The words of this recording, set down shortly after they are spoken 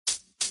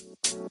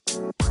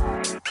Welcome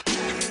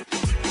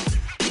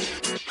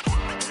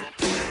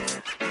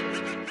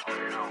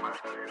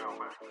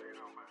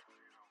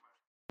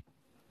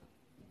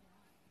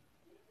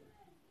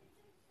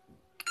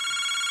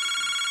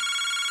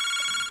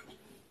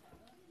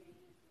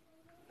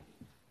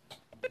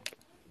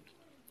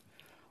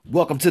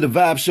to the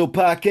Vibe Show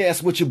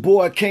podcast with your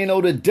boy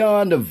Kano the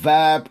Don, the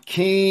Vibe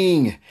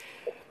King.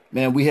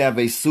 Man, we have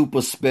a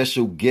super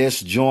special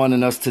guest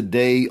joining us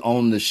today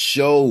on the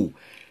show.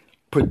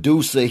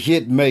 Producer,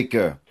 hit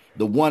maker,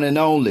 the one and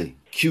only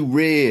Q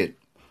Red.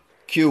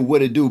 Q,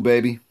 what it do,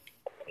 baby?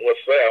 What's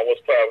that? What's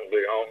poppin',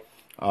 big homie?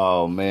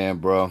 Oh, man,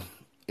 bro.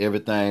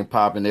 Everything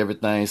popping,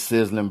 everything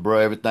sizzling, bro.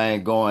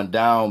 Everything going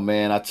down,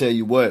 man. I tell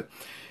you what,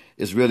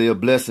 it's really a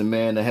blessing,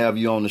 man, to have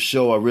you on the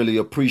show. I really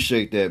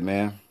appreciate that,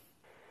 man.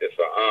 It's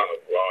an honor,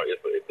 bro.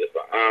 It's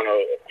an honor,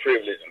 a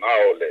privilege, and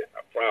all that.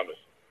 I promise.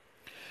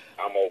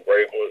 I'm more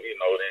grateful, than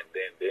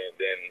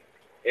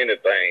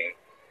anything,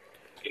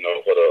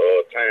 for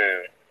the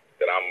time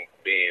that I'm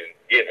being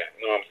given.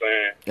 You know what I'm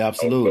saying?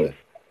 Absolutely.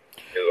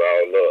 It's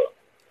all love.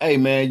 Hey,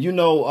 man,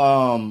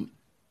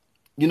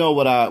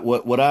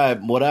 what I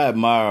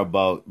admire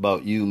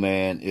about you,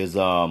 man, is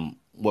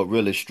what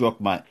really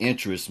struck my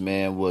interest,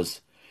 man,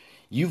 was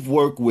you've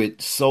worked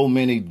with so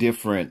many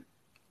different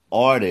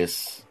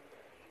artists,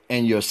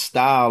 and your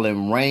style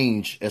and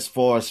range as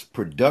far as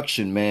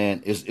production,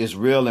 man, is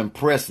real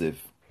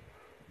impressive.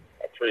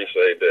 I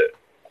appreciate that.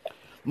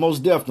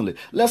 Most definitely.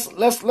 Let's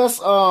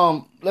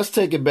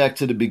take it back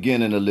to the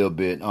beginning a little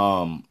bit.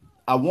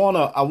 I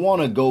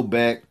wanna go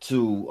back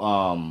to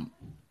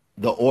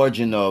the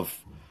origin of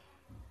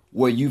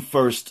where you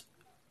first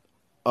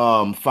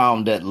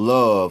found that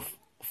love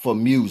for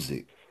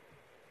music.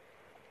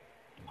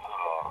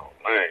 Oh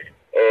man.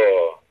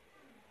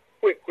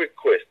 Quick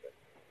question.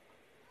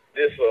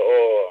 This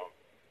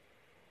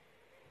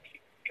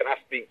can I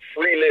speak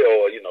freely,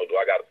 or do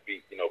I gotta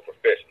speak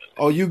professionally?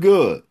 Oh, you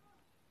good?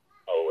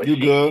 Oh, you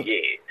good?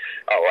 Yeah.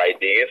 All right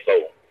then. So,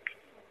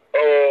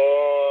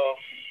 where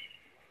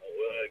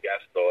I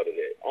got started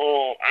at?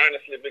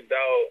 Honestly, big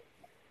dog,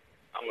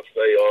 I'm gonna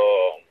say,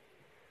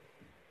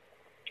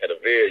 at a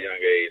very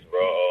young age,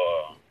 bro.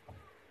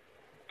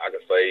 I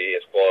could say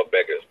as far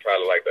back as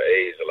probably like the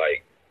age of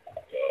like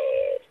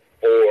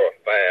 4 or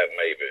 5,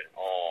 maybe.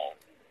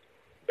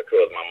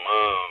 Because my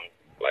mom,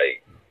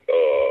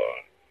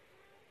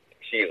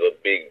 she's a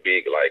big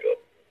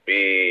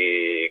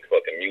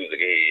fucking music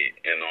head,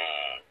 and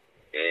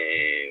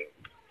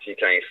she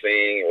can't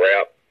sing,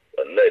 rap,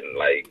 or nothing.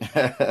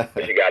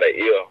 But she got an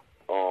ear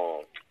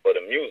for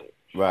the music,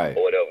 right,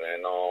 or whatever,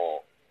 and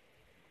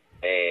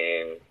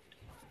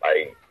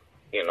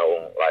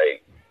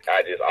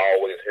I just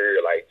always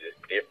heard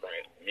just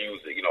different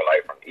music,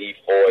 from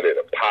E40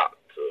 to pop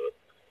to,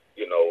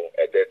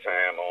 at that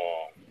time,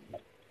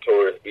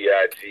 Taurus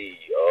B.I.G.,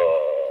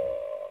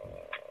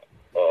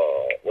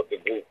 what the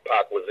group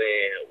Pac was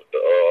in, with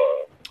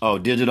the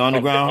Digital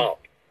Underground?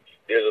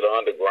 Digital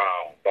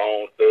Underground,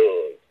 Bone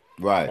Thugs,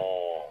 right,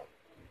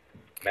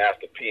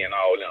 Master P and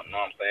all them, you know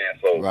what I'm saying?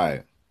 So,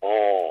 right.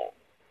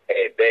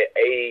 At that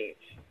age,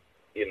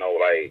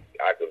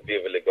 I could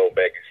vividly go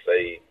back and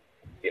say,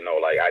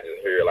 I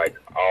just hear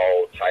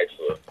all types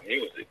of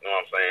music, you know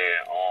what I'm saying?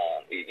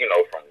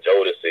 From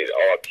Jodeci to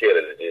R.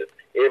 Kelly to just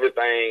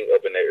everything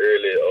up in the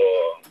early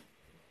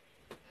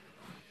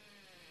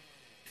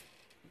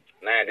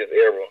 90s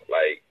era,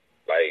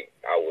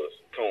 I was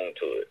tuned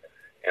to it.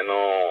 And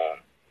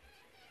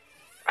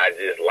I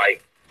just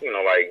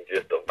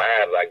just the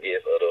vibes, I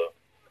guess, of the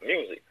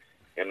music.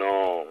 And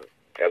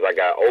as I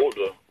got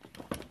older,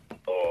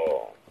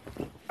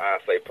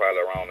 I'd say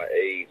probably around the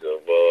age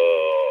of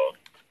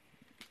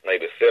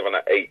maybe 7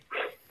 or 8,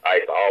 I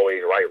used to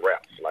always write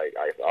raps.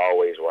 I used to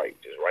always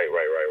write, just write.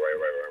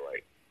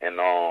 And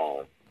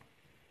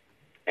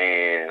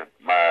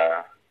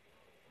my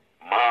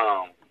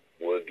mom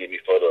would give me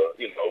for the,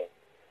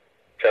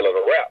 tell her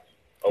the raps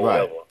or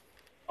right, whatever.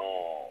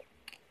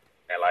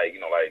 And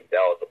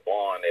that was the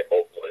bond that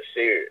both of us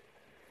shared.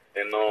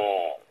 And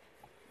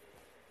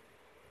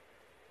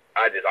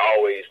I just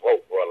always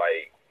wrote, bro,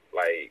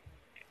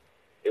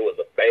 it was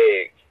a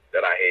bag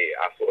that I had.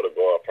 I sort of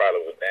go up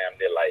probably with damn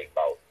near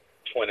about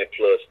 20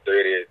 plus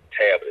 30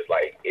 tablets,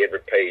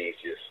 every page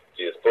just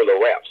full of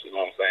raps, you know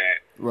what I'm saying?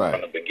 Right.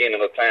 From the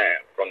beginning of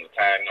time,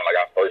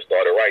 I first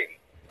started writing.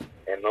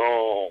 And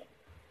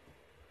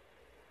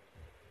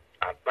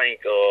I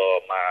think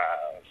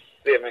my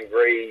 7th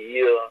grade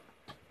year,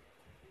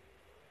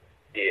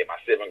 my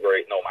 7th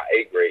grade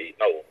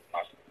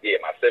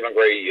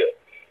year,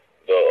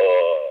 the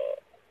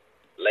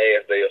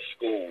last day of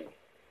school,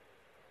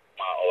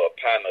 my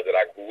partner that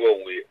I grew up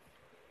with,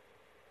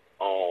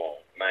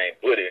 named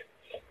Buddy,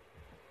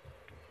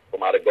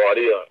 from out of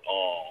Guardia,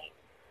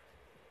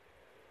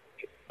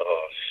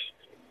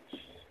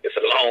 it's a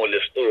long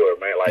little story,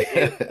 man.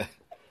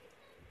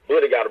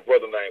 Buddy got a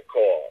brother named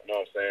Carl, you know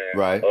what I'm saying?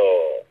 Right.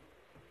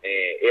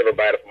 And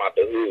everybody from out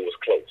the hood was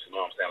close, you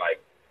know what I'm saying?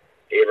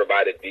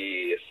 Everybody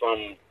did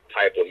some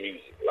type of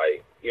music,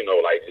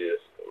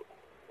 just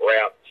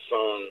rap,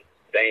 sung,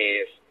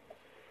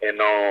 And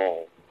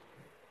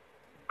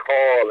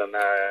Carl and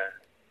I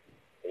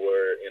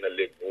were in a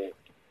little group,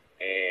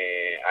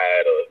 and I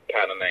had a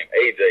partner named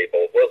AJ.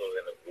 Both of us was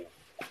in the group,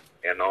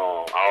 and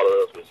all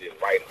of us was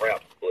just writing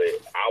raps. But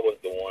I was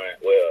the one.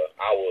 Well,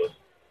 I was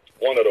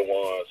one of the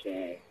ones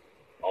who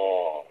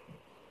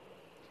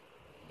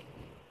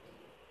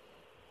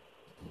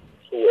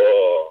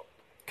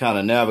kind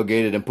of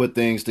navigated and put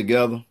things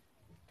together.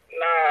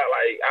 Nah,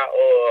 like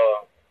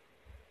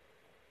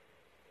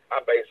I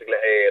basically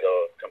had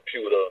a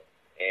computer,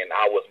 and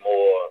I was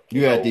more.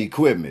 You had the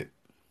equipment.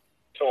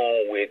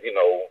 Tuned with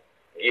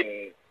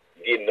getting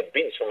the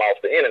beats from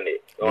off the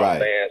internet. You know Right. what I'm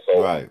saying?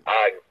 So Right.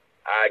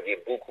 I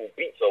get buku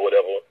beats or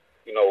whatever,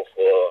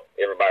 for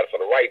everybody for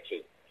the right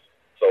to.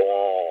 So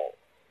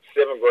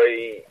 7th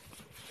grade,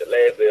 the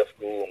last day of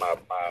school, my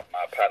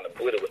partner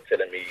Buddha was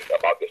telling me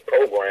about this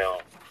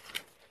program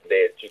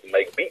that you can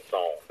make beats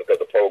on, because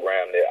the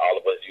program that all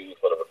of us use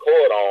for the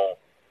record on,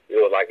 it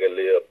was like a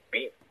little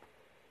beat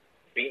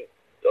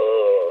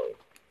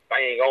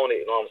thing on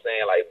it, you know what I'm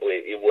saying? Like, but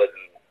it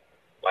wasn't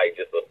like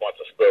just a bunch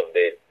of stuff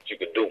that you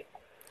could do.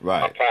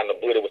 Right. My partner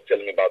Buddha was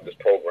telling me about this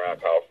program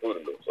called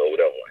Fruity Loops or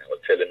whatever, and was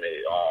telling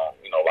me,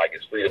 like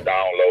it's free to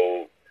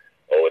download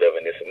or whatever,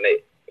 and this and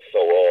that. So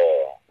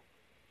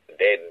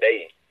that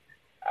day,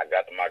 I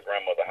got to my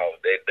grandmother's house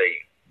that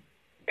day,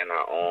 and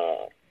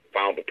I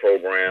found the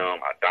program,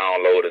 I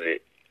downloaded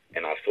it,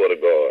 and I swear to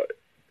God,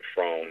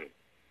 from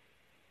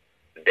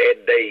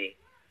that day,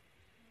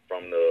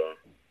 from the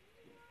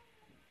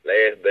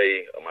last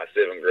day of my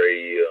 7th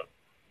grade year,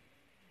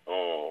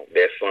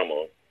 that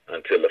summer,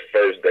 until the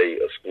first day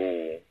of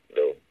school,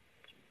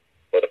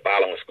 for the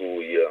following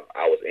school year,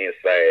 I was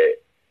inside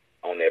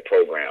on that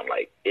program,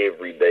 like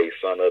every day,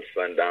 sun up,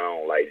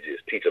 sundown, like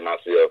just teaching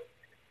myself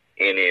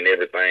any and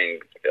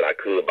everything that I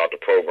could about the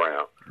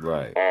program.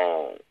 Right.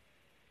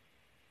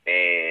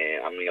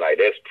 And I mean, like,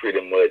 that's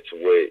pretty much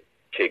what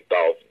kicked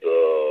off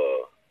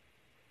the,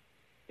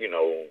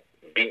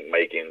 beat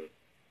making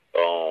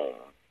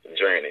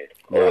journey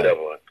or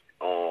whatever.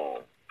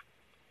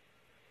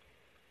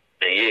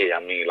 And yeah, I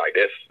mean, like,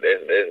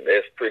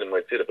 that's pretty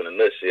much it up in a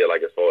nutshell.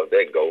 Like, as far as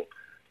that go,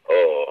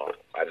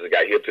 I just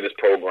got hip to this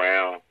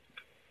program,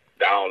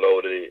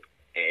 downloaded it,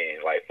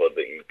 and like for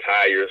the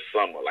entire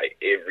summer, like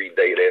every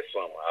day that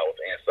summer, I was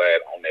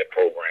inside on that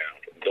program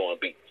doing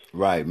beats.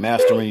 Right,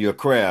 mastering your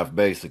craft,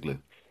 basically.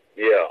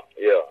 Yeah.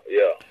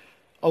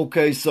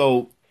 Okay,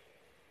 so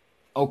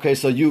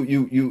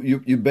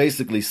you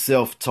basically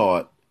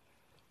self-taught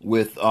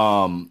with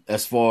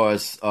as far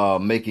as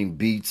making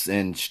beats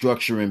and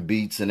structuring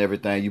beats and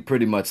everything. You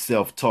pretty much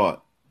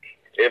self-taught.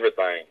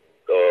 Everything,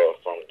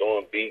 from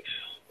doing beats,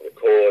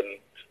 recording,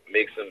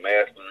 mixing,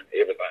 mastering,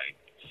 everything.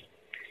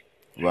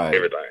 Right.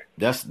 Everything.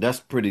 That's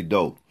pretty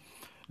dope.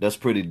 That's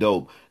pretty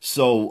dope.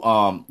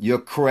 So your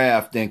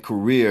craft and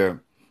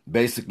career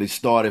basically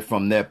started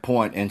from that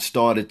point and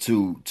started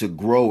to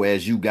grow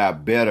as you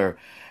got better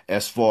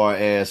as far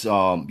as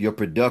your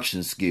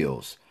production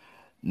skills.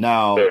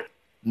 Now, Sure.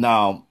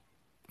 Now,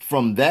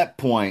 from that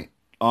point,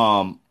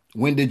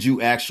 when did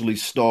you actually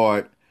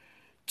start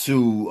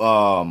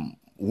to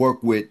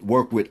work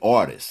with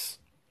artists?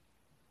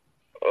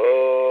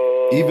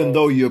 Even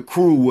though your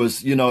crew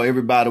was,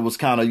 everybody was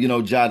kind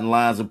of, jotting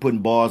lines and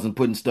putting bars and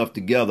putting stuff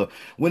together.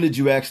 When did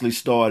you actually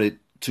started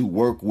to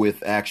work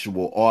with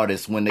actual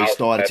artists when they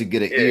started to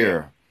get an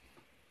ear?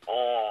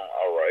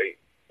 All right.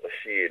 Let's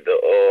see.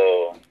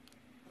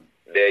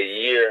 That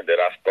year that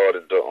I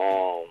started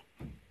to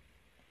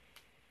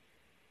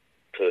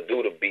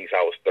do the beats,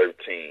 I was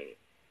 13,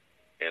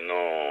 and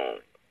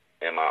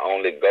my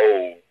only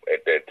goal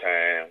at that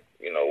time,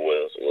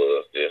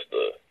 was just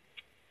to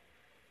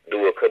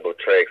do a couple of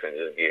tracks and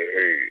just get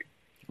heard.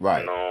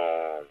 Right.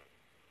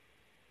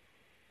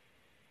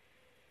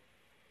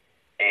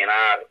 And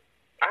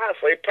I'd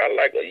say probably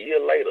like a year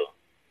later,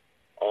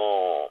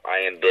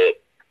 I ended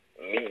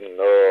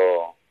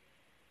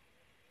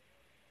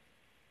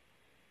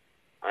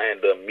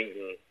up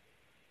meeting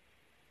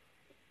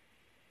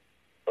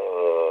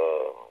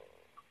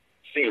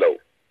CeeLo.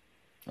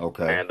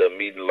 Okay. I ended up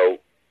meeting Lo,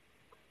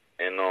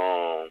 and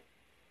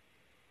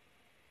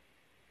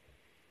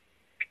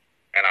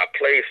I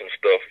played some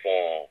stuff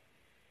for him.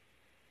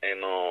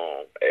 And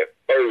at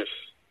first,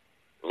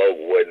 Lo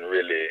wasn't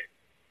really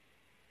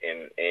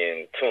in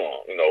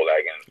tune,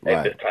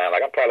 at this time.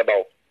 Like, I'm probably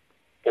about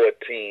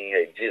 14,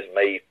 had just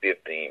made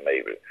 15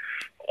 maybe.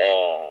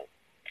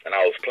 And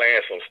I was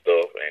playing some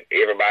stuff, and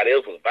everybody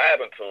else was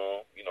vibing to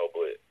him,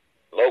 but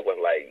Lo was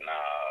like,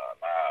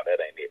 nah, that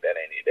ain't it.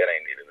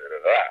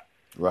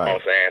 Right. You know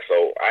what I'm saying? So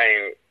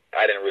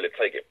I didn't really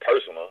take it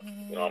personal,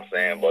 you know what I'm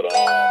saying? But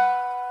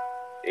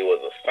it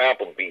was a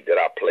sample beat that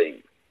I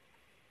played.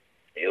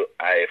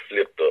 I had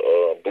flipped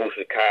the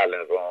Boosie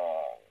Collins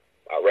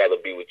I'd Rather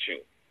Be With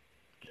You.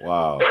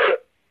 Wow.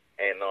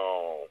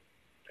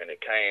 And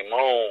it came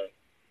on,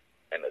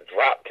 and the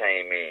drop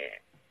came in,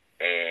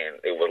 and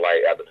it was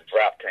like after the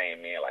drop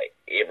came in, like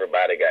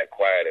everybody got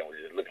quiet and was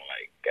just looking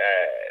like,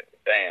 God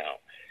damn.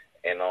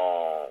 And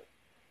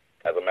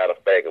as a matter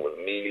of fact, it was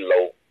me,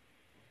 Lo,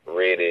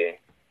 Eddie,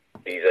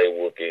 DJ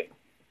Wookie,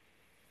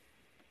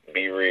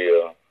 Be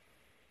Real,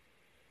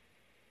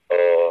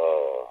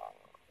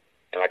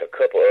 and like a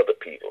couple other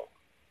people.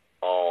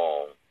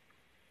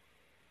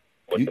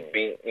 But the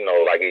beat,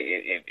 like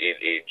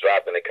it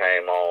dropped and it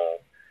came on,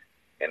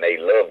 and they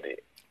loved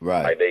it.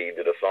 Right. Like they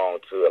did a song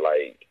to it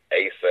like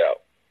ASAP,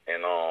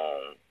 and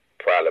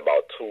probably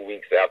about 2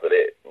 weeks after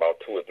that, about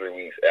 2 or 3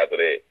 weeks after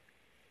that,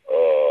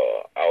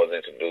 I was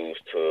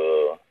introduced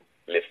to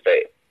Lil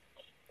Fat,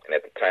 and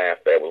at the time,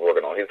 Fat was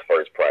working on his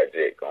first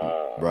project.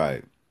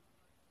 Right.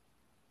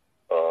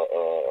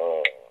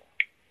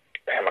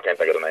 Damn, I can't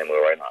think of the name of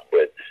it right now.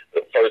 But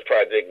the first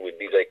project with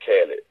DJ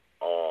Khaled,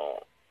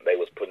 they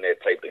was putting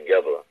that tape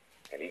together,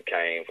 and he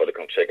came for to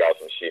come check out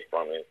some shit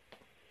from it,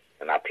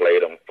 and I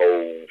played them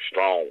 4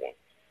 strong ones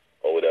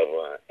or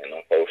whatever, and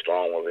them 4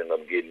 strong ones ended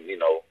up getting,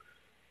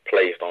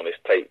 placed on this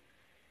tape.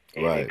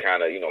 And right. It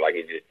kind of, like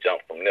it just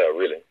jumped from there,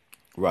 really.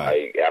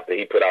 Right. Like after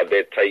he put out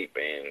that tape,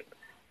 and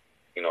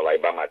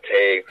like by my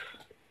tags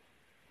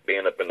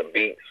being up in the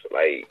beats,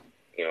 like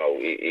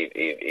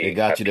it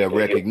got you that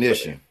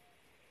recognition.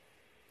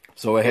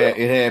 So it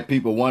had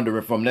people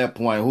wondering from that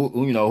point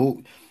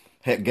who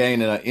had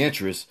gained an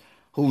interest.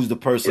 Who's the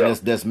person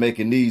that's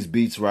making these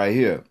beats right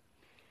here?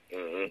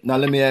 Mm-hmm. Now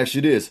let me ask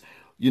you this,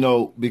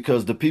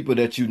 because the people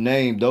that you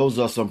named, those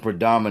are some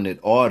predominant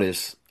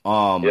artists,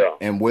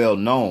 and well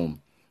known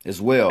as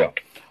well.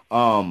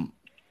 Yeah.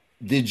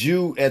 Did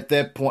you at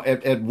that point?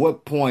 At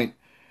what point,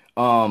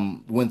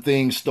 when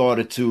things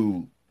started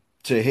to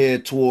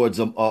head towards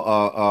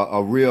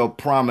a real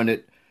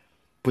prominent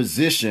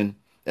position,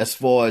 as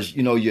far as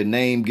your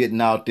name getting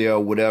out there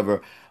or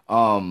whatever,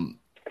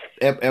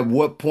 at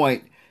what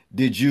point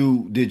did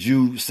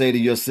you say to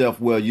yourself,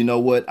 well, you know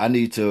what, I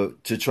need to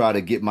try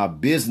to get my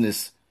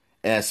business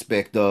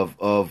aspect of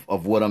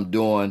what I'm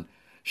doing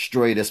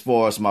straight, as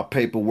far as my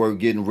paperwork,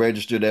 getting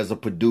registered as a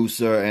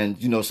producer, and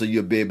so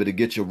you'll be able to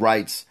get your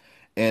rights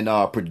and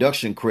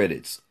production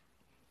credits?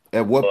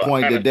 At what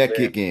point did that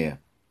kick in?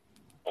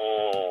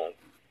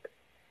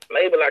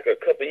 Maybe like a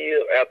couple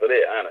years after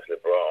that, honestly,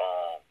 bro.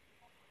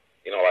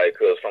 Like,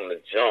 cause from the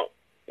jump,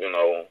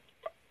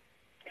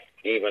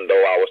 even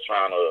though I was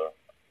trying to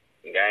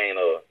gain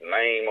a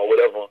name or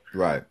whatever,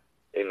 right?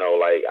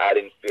 Like I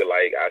didn't feel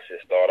like I should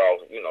start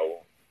off,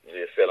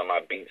 just selling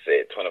my beats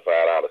at $25,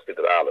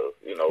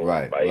 $50,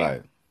 Right, like,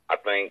 right. I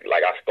think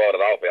like I started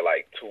off at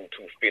like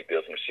 $250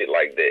 or some shit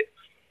like that,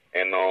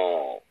 and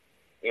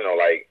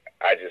like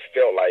I just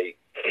felt like,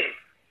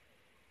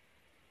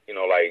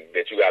 like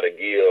that you got to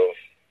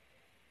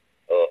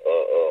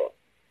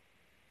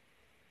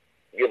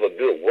give a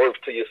good worth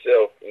to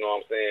yourself. You know what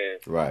I'm saying?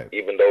 Right.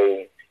 Even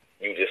though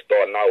you just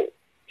starting out,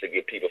 to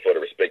get people for to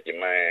respect your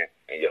mind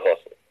and your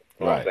hustle.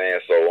 You know what I'm saying?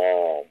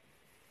 So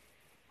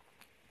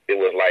it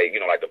was like,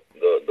 like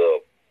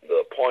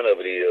the point of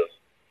it is,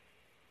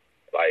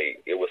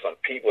 like, it was some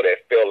people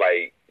that felt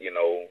like,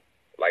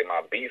 like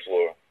my beats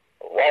were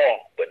raw,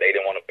 but they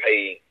didn't want to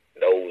pay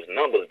those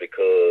numbers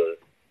because,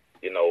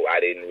 I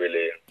didn't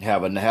really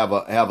have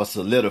a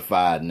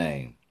solidified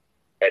name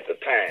at the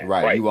time.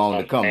 Right. You on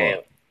the come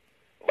up.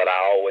 But I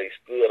always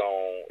stood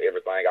on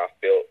everything I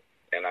felt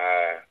and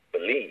I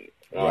believed.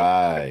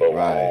 Right, so,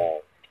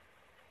 right.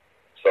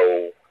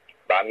 So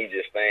by me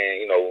just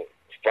staying,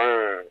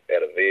 firm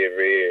at a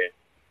very,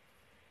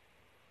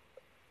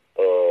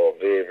 very,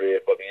 very, very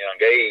fucking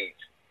young age,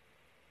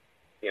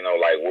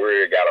 like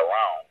word got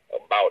around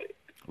about it.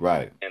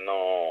 Right. And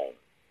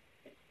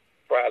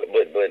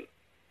probably, but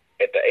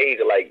at the age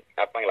of like,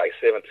 I think like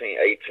 17,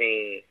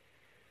 18,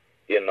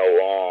 I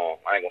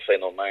ain't gonna say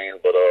no names,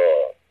 but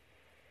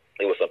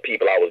it was some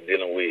people I was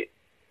dealing with,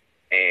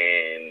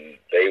 and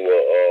they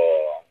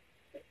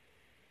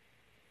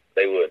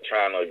were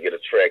trying to get a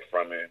track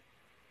from him,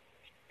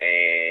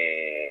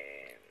 and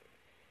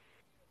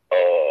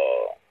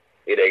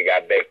they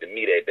got back to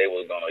me that they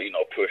was gonna,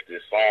 push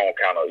this song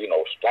kind of,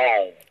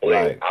 strong, but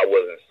right. I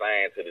wasn't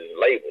signed to this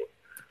label,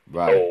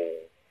 right. So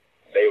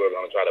they were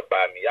gonna try to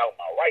buy me out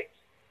my rights.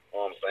 You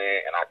know what I'm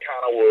saying? And I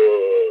kind of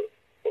was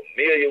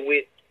familiar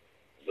with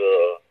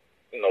the,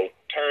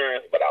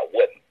 terms, but I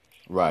wasn't.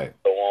 Right.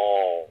 So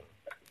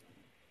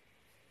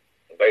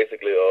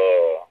basically,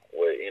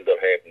 what ended up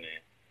happening,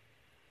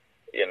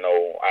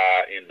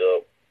 I end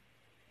up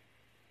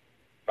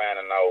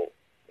finding out,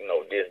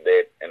 this,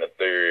 that, and the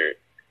third,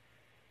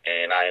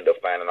 and I end up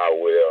finding out,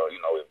 well,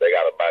 if they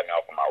got to buy me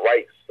out for my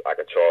rights, I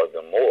could charge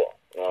them more.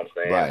 You know what I'm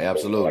saying? Right,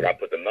 absolutely. So, like, I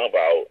put the number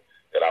out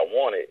that I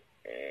wanted,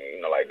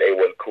 and, like, they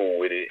wasn't cool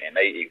with it, and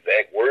they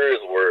exact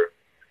words were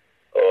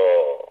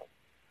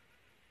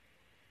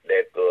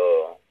that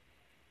the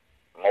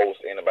most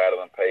anybody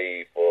done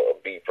paid for a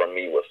beat from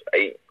me was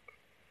 $800.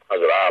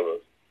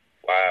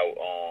 Why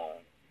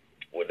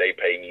would they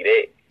pay me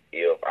that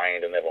if I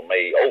ain't never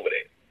made over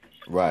that?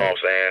 Right. You know what I'm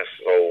saying?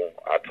 So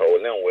I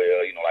told them,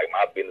 well, like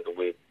my business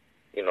with,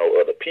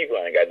 other people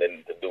ain't got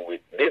nothing to do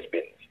with this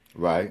business.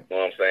 Right. You know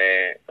what I'm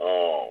saying?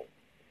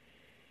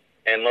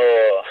 And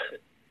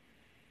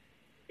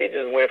it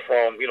just went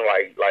from,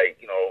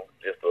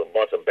 just a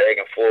bunch of back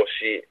and forth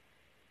shit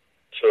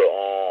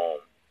to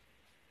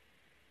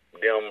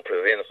them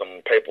presenting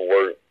some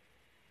paperwork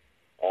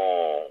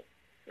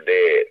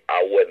that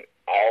I wasn't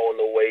all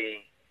the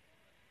way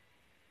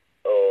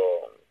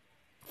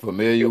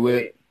familiar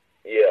with.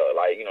 Yeah,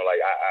 like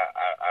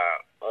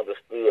I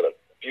understood a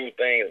few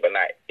things, but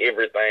not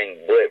everything.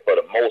 But for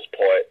the most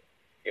part,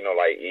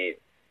 like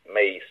it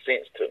made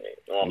sense to me.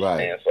 You know what I'm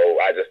saying? So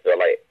I just felt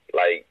like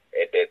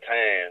at that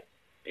time,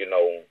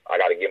 I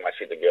got to get my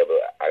shit together.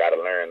 I got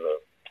to learn the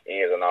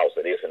ins and outs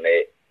of this and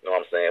that. You know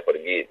what I'm saying? For to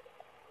get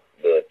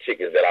the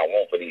tickets that I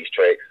want for these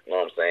tracks. You know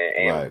what I'm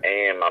saying?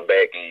 And my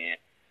back end.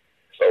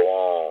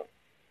 So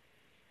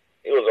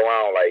it was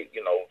around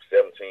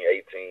 17,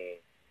 18,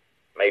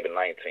 maybe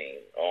 19.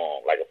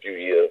 Like a few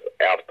years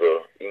after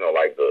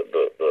like the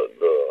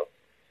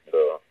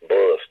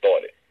buzz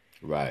started.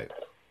 Right.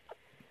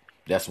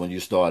 That's when you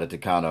started to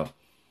kind of,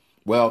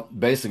 well,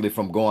 basically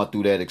from going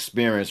through that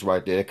experience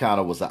right there, it kind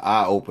of was an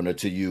eye opener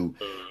to you.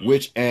 Mm-hmm.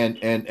 Which and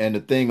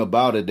the thing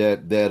about it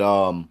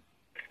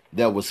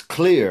that was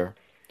clear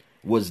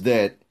was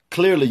that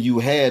clearly you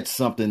had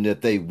something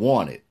that they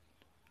wanted.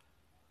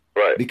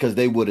 Right. Because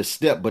they would have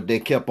stepped, but they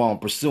kept on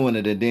pursuing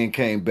it and then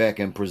came back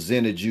and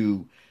presented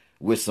you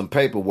with some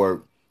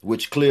paperwork,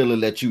 which clearly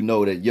let you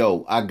know that,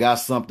 yo, I got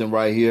something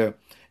right here.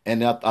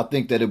 And I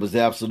think that it was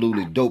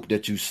absolutely dope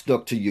that you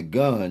stuck to your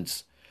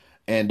guns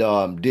and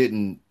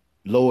didn't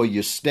lower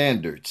your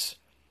standards,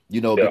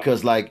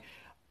 because like,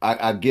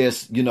 I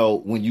guess,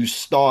 when you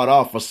start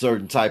off a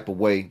certain type of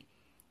way,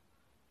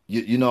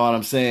 you know what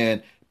I'm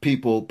saying?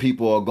 People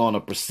are going to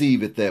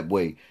perceive it that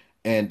way.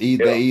 And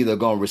they either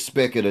going to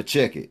respect it or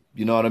check it.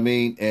 You know what I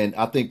mean? And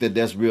I think that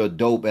that's real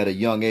dope at a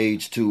young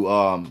age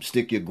to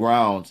stick your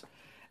grounds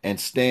and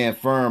stand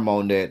firm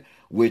on that,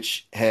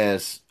 which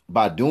has,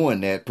 by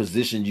doing that,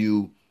 positioned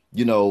you,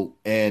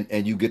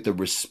 and you get the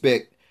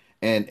respect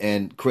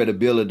and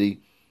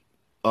credibility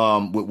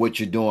with what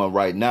you're doing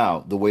right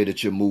now, the way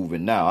that you're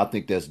moving now. I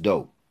think that's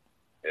dope.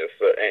 Yes,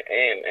 sir.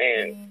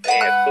 And too,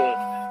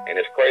 and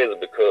it's crazy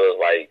because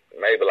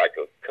maybe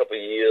a couple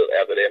of years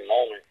after that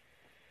moment,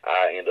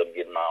 I ended up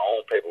getting my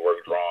own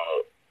paperwork drawn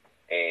up,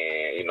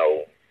 and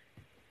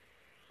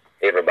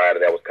everybody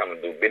that was coming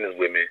to do business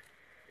with me,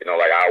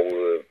 I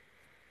would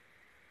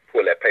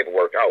pull that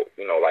paperwork out,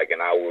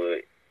 and I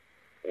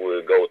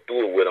would go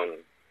through it with them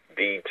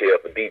detail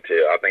for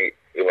detail. I think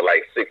it was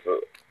 6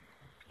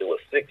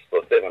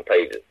 or 7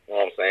 pages. You know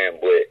what I'm saying?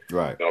 But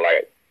right.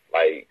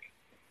 Like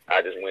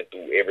I just went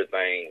through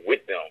everything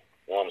with them.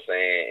 You know what I'm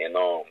saying? And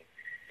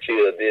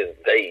till this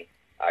day,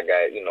 I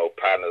got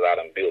partners I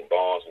done built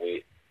bonds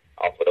with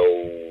off of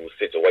those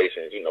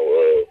situations.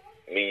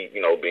 Me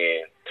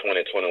being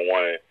 20,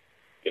 21,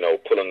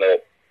 pulling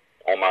up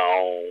on my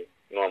own.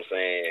 You know what I'm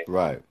saying?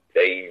 Right.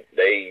 They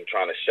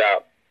trying to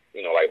shop.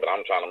 But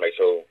I'm trying to make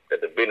sure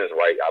that the business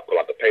right. I pull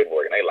out the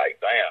paperwork and they like,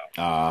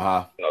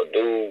 damn.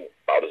 Dude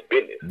about his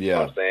business. Yeah. You know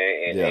what I'm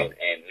saying?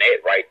 And that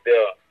right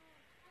there,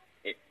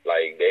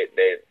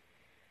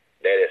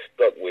 that has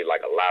stuck with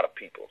a lot of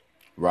people.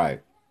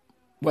 Right.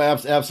 Well,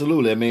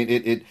 absolutely. I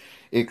mean,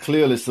 it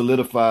clearly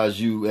solidifies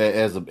you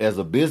as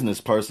a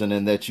business person,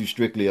 and that you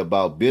strictly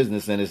about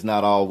business, and it's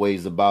not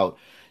always about,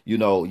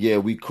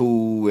 we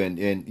cool and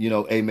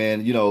hey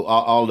man,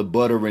 all the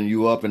buttering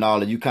you up and all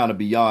that. You kind of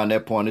beyond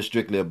that point. It's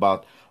strictly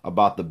about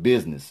the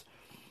business.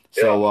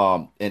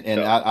 So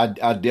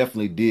I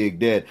definitely dig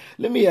that.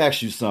 Let me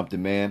ask you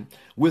something, man.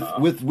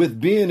 With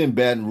being in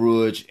Baton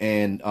Rouge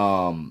and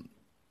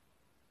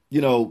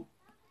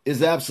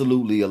is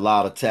absolutely a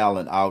lot of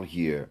talent out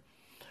here,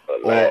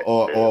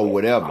 or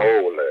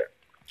whatever.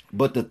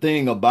 But the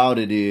thing about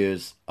it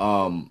is,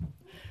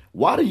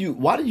 why do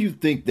you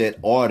think that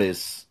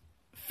artists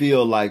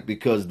feel like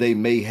because they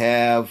may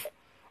have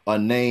a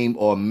name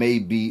or may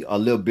be a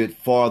little bit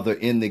farther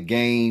in the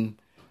game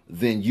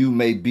than you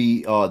may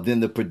be, than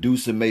the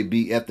producer may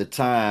be at the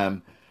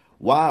time,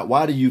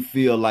 why do you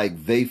feel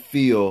like they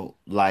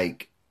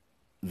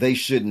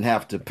shouldn't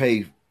have to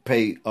pay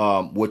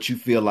what you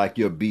feel like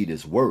your beat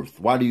is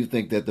worth? Why do you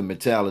think that the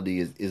mentality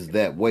is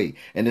that way?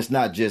 And it's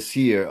not just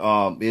here,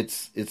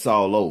 it's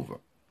all over.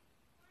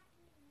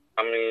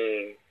 I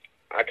mean,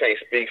 I can't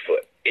speak for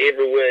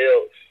everywhere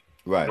else.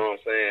 Right. You know what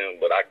I'm saying?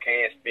 But I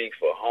can speak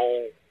for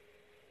home.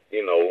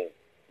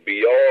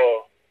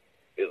 BR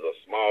is a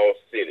small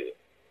city.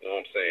 You know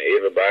what I'm saying?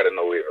 Everybody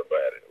know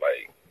everybody.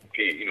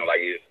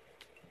 It's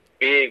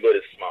big, but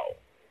it's small.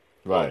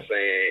 Right. You know what I'm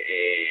saying?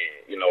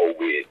 And,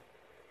 with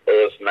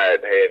us not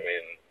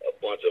having a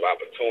bunch of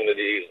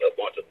opportunities, a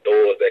bunch of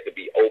doors that could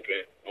be open,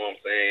 you know what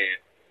I'm saying?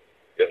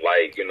 It's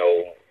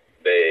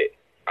that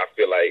I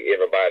feel like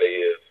everybody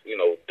is,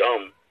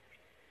 dumb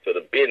to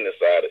the business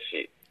side of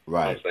shit.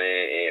 Right. You know what I'm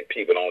saying? And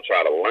people don't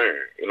try to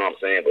learn. You know what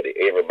I'm saying? But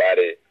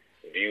everybody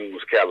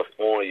views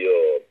California,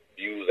 or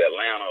views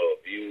Atlanta, or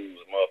views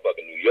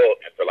motherfucking New York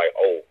and feel like,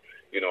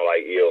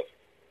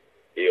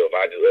 if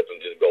I just let them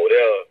just go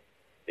there,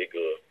 it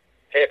could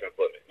happen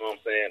for me. You know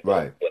what I'm saying?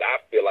 Right. But I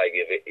feel like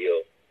if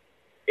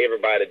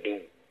everybody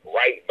do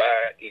right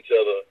by each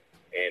other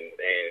and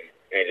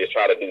just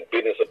try to do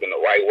business up in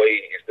the right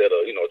way instead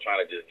of,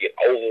 trying to just get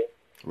over.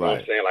 You know what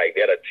I'm saying? Like,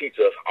 that'll teach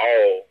us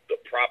all the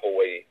proper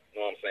way, you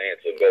know what I'm saying,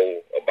 to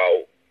go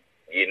about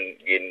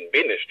getting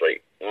business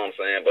straight. You know what I'm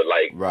saying? But,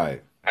 like,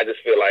 I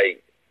just feel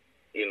like,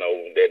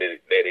 that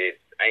it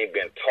ain't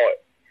been taught,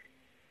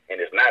 and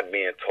it's not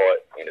being taught,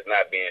 and it's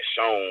not being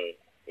shown,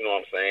 you know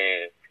what I'm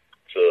saying,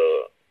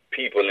 to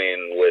people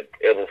in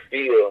whatever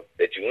field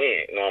that you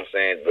in. You know what I'm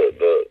saying?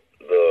 The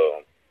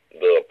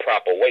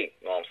proper way,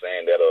 you know what I'm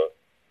saying, that'll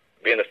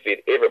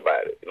benefit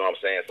everybody. You know what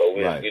I'm saying? So,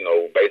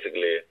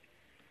 basically,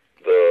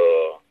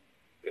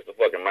 it's the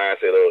fucking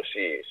mindset of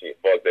shit,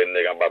 fuck that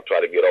nigga, I'm about to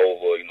try to get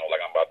over,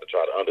 like I'm about to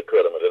try to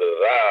undercut him,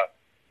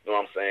 you know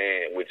what I'm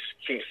saying, which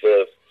keeps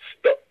us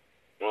stuck,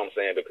 you know what I'm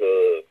saying,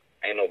 because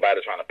ain't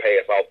nobody trying to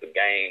pass off the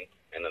game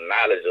and the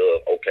knowledge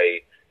of,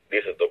 okay,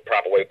 this is the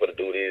proper way for to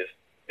do this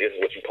is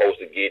what you're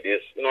supposed to get, this,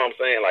 you know what I'm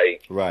saying,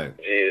 like,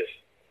 just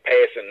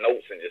passing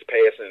notes and just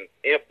passing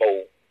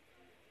info,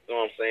 you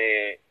know what I'm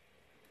saying,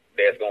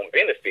 that's gonna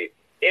benefit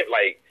it,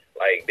 like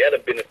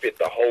that'll benefit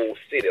the whole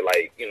city,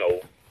 like,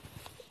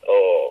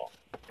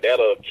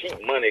 that'll keep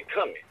money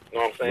coming. You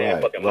know what I'm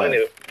saying? Fucking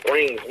money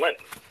brings money.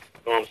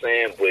 You know what I'm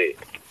saying? But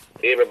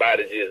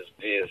everybody just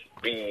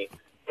be,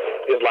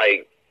 it's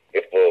like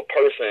if a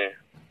person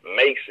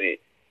makes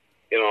it,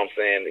 you know what I'm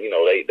saying,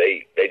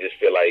 they just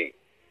feel like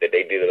that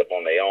they did it up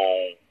on their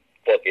own,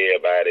 fuck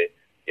everybody,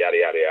 yada,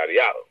 yada, yada,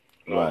 yada.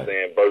 You know what I'm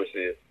saying?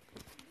 Versus,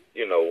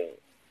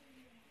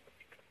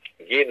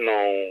 getting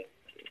on,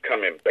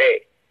 coming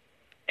back,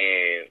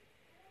 and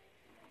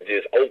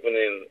just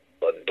opening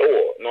a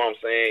door, you know what I'm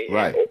saying?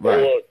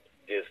 Or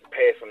just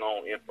passing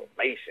on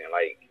information,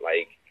 like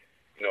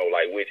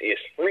which is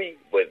free,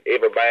 but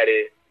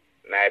everybody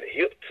not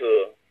hip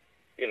to,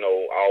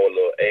 all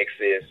the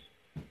access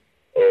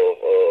of,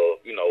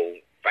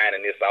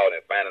 finding this out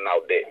and finding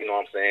out that, you know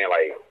what I'm saying?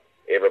 Like,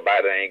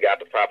 everybody ain't got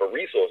the proper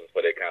resources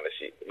for that kind of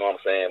shit, you know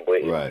what I'm saying?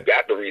 But if you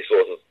got the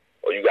resources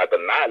or you got the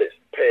knowledge,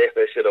 pass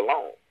that shit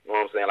along, you know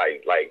what I'm saying?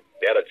 Like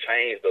that'll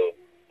change the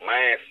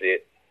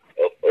mindset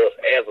of us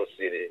as a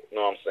city, you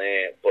know what I'm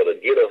saying, for to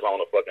get us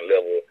on a fucking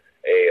level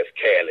as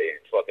Cali,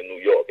 fucking New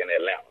York, and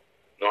Atlanta.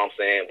 You know what I'm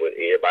saying? But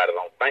everybody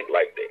don't think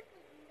like that.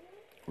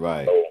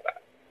 Right. So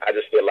I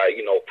just feel like,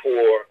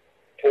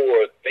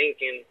 poor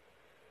thinking,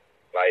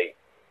 like,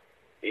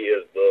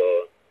 is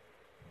the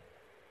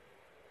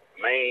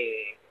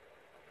main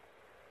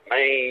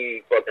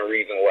fucking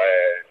reason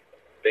why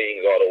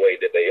things are the way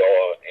that they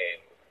are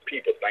and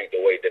people think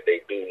the way that they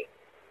do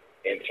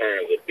in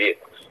terms of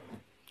business.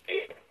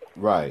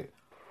 Right.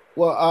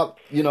 Well,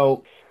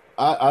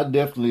 I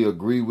definitely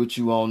agree with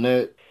you on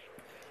that.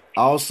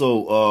 I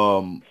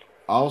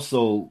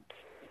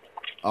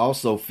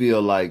also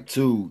feel like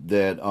too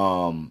that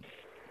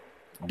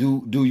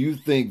do you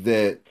think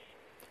that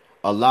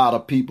a lot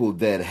of people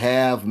that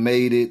have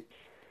made it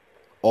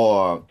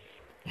or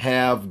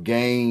have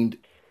gained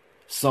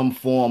some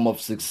form of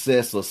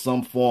success or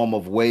some form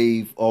of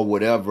wave or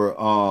whatever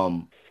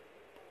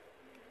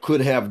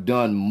could have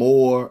done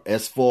more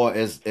as far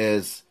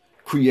as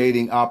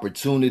creating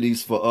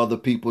opportunities for other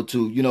people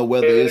to,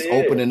 whether it's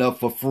opening up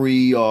for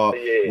free or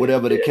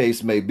whatever the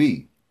case may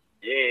be?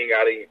 You ain't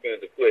got to even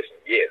finish the question.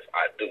 Yes,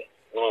 I do. You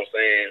know what I'm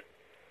saying?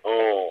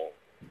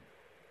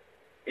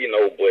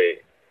 But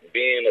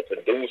being a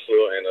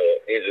producer and an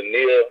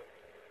engineer,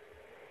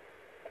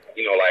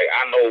 like,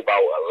 I know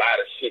about a lot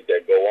of shit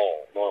that go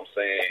on. You know what I'm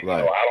saying?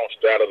 Right. I don't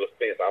straddle the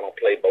fence. I don't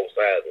play both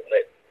sides of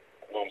that.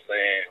 You know what I'm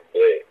saying?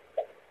 But,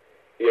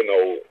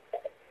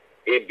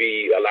 it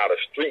be a lot of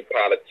street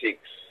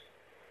politics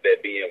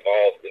that be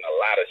involved in a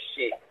lot of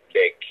shit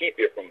that keep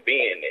it from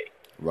being there.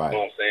 Right. You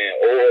know what I'm saying?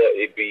 Or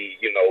it be,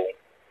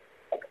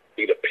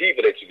 be the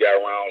people that you got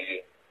around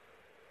you,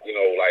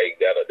 like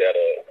that'll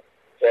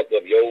fuck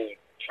up your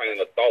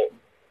train of thought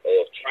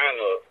of trying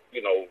to,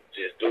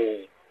 just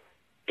do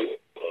a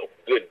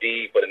good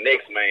deed for the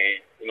next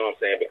man, you know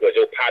what I'm saying? Because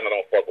your partner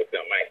don't fuck with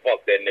them, man.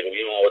 Fuck that nigga.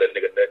 You know that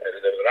nigga,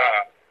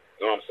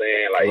 you know what I'm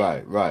saying?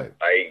 Like, right.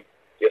 Like,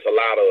 it's a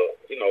lot of,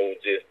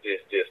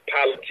 just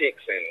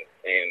politics and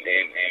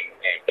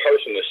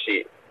personal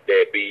shit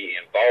that be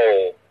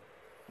involved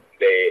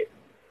that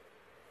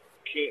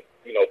keep,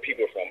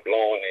 people from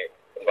blowing it,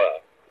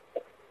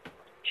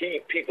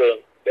 keep people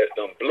that's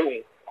done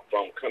blew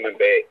from coming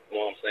back, you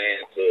know what I'm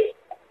saying, to,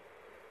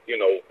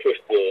 push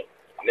the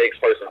next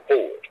person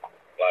forward.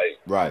 Like,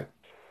 right.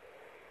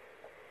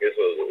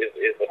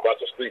 It's a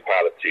bunch of street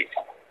politics.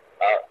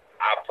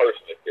 I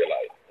personally feel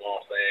like, you know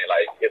what I'm saying?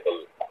 Like, it's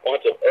a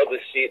bunch of other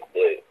shit,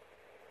 but,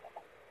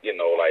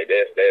 like,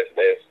 that's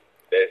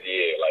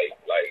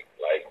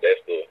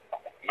that's the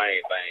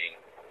main thing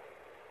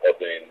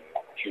up in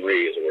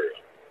Q-Red's world.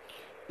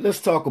 Let's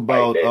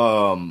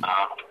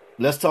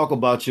talk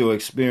about your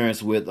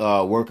experience with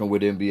working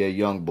with NBA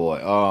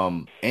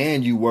YoungBoy.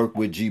 And you work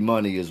with G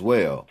Money as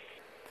well.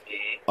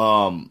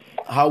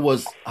 How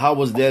was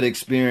that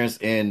experience,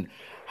 and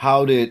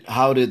how did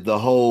the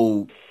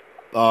whole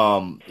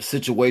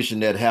situation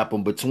that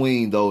happened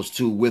between those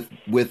two with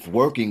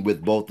working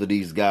with both of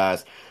these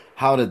guys,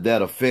 how did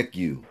that affect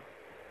you?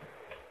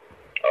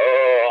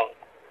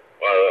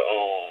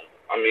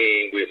 I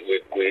mean, with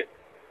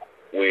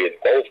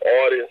both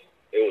artists,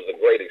 it was a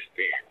great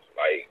experience.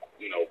 Like,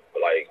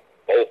 like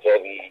both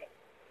of them,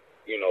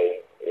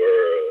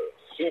 were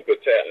super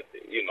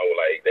talented.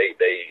 Like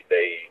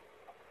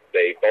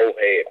they both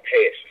had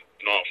passion.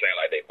 You know what I'm saying?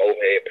 Like they both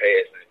had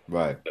passion,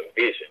 Right. the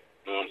vision.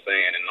 You know what I'm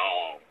saying? And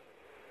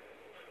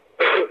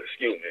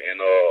excuse me.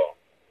 And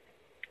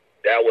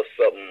that was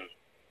something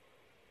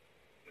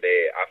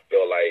that I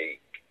felt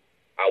like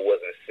I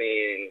wasn't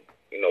seeing,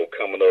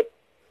 coming up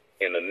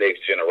in the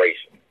next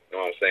generation. You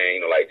know what I'm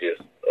saying? Like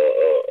just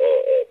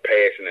a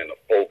passion and a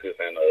focus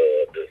and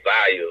a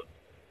desire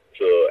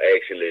to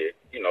actually,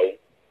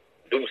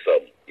 do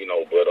something.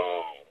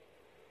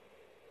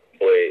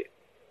 But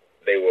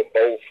they were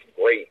both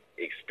great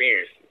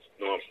experiences.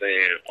 You know what I'm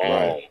saying?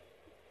 Right.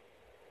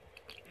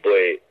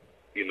 But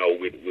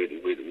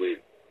with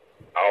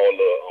all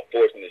the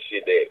unfortunate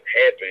shit that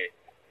happened,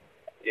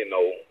 it's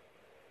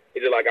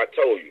just like I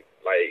told you.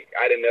 Like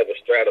I didn't ever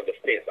straddle the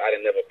fence. I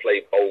didn't ever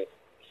play both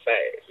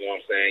sides. You know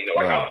what I'm saying?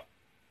 Right.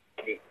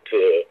 To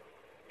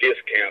this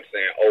camp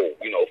saying,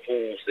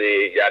 fool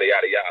said yada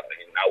yada yada,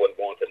 and I wasn't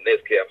going to the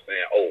next camp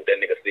saying, that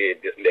nigga said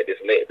this and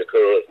that,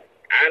 because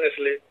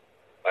honestly,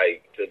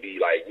 like to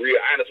be like real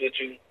honest with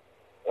you,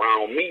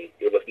 around me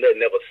it was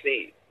nothing ever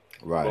said.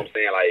 Right. You know what I'm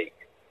saying?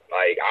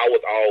 Like I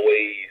was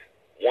always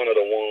one of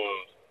the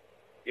ones,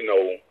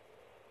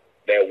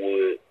 that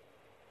would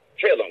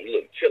tell them,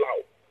 look, chill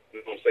out. You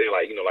know what I'm saying?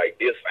 Like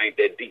this ain't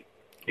that deep.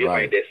 This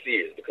Right. ain't that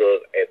serious,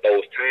 because at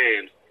those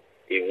times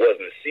it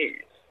wasn't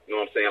serious. You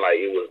know what I'm saying? Like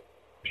it was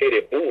petty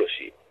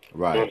bullshit.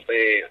 Right. You know what I'm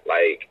saying?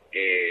 Like,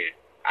 and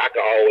I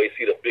could always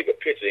see the bigger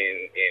picture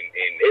in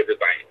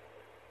everything.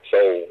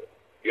 So,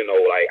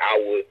 like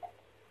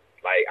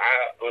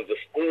I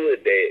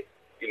understood that,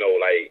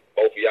 like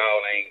both of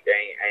y'all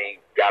ain't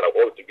gotta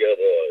work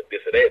together or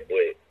this or that,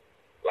 but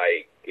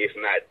like it's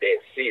not that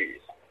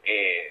serious.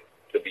 And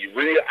to be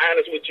real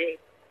honest with you,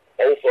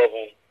 both of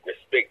them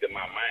respected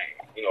my mind.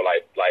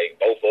 Like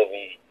both of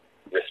them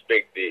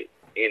respected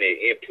any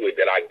input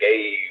that I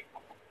gave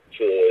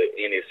to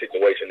any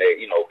situation that,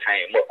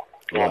 came up.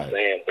 You know what I'm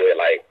saying? But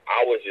like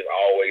I was just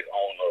always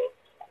on a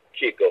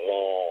kick of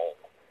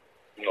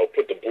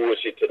put the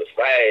bullshit to the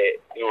side.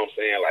 You know what I'm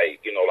saying? Like,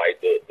 like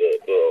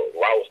the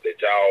routes that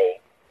y'all,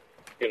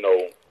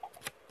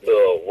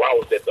 the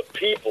routes that the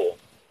people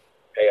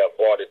have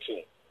brought it to.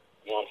 You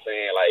know what I'm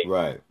saying? Like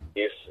Right.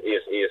 It's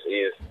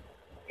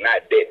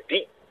not that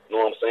deep. You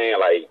know what I'm saying?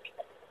 Like,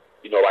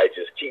 like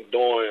just keep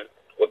doing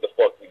what the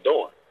fuck we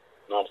doing.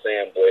 You know what I'm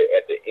saying? But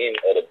at the end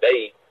of the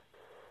day,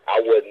 I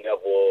was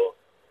never,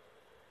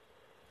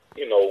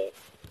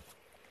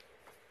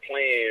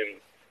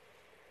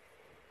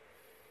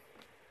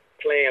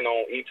 playing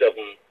on each of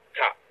them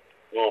top.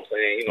 You know what I'm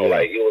saying? Yeah.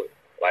 Like it was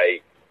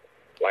like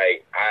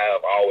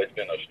I've always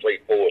been a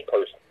straightforward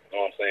person. You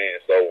know what I'm saying?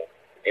 So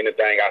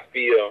anything I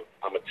feel,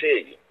 I'ma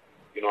tell you.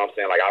 You know what I'm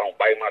saying? Like I don't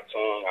bite my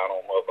tongue. I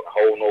don't motherfucking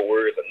hold no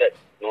words or nothing.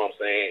 You know what I'm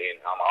saying?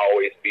 And I'ma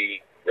always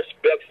be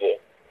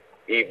respectful,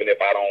 even if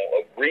I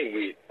don't agree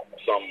with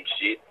some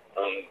shit,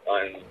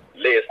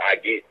 unless I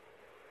get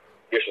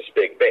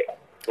disrespect back.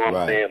 You know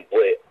what I'm saying?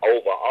 But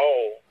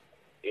overall,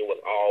 it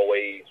was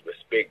always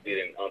respected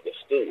and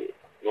understood.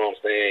 You know what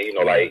I'm saying?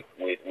 Like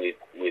with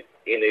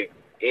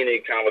any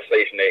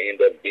conversation that end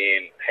up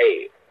being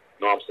had. You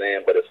know what I'm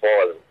saying? But as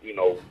far as,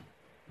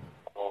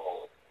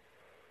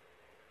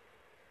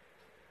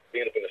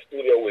 being up in the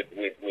studio with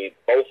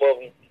both of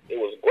them, it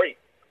was great.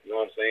 You know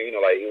what I'm saying?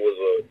 Like it was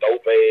a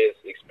dope ass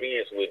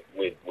experience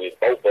with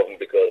both of them,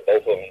 because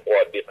both of them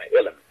brought different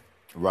elements.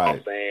 Right. You know what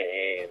I'm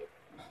saying?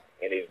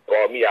 And it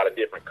brought me out of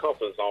different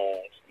comfort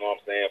zones. You know what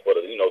I'm saying? For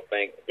the,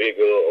 think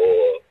bigger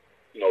or,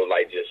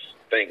 like just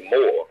think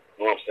more.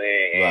 You know what I'm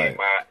saying? And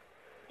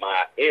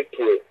my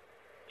input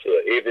to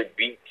every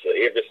beat, to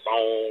every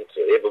song, to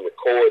every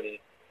recording,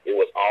 it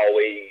was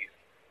always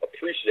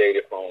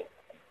appreciated from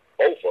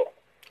both of them.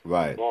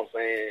 Right. You know what I'm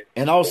saying?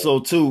 And also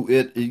too,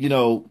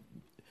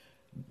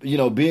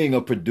 being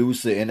a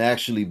producer and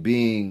actually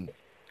being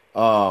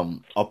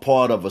a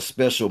part of a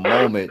special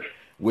moment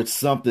with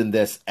something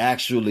that's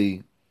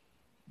actually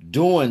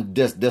doing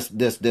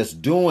that's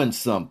doing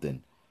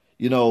something.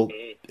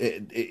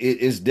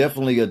 It's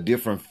definitely a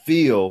different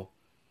feel.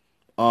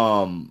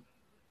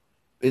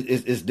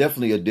 It's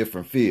definitely a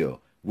different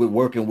feel with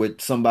working with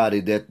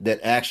somebody that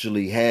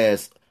actually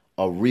has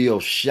a real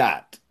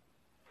shot.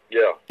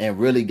 Yeah. And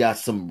really got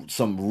some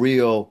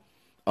real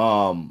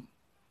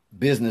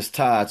business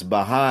ties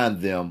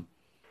behind them.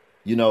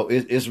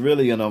 It's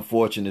really an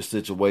unfortunate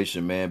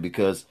situation, man,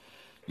 because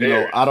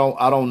I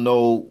don't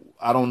know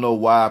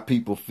why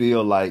people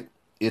feel like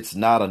it's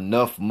not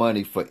enough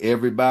money for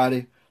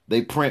everybody.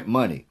 They print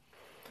money.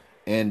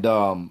 And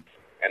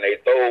they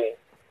throw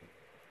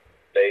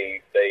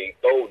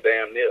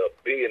damn near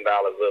 $1 billion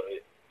of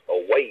it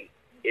away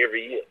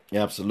every year.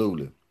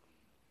 Absolutely.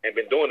 And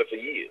been doing it for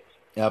years.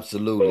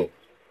 Absolutely. So,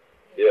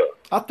 yeah.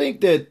 I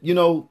think that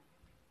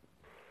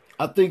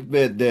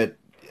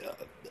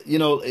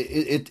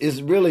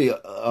it's really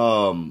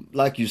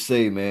like you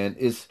say, man.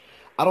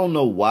 I don't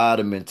know why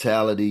the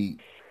mentality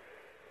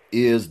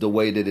is the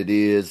way that it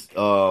is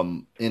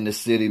in the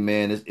city,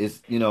 man.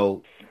 It's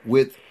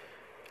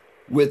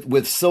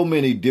with so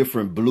many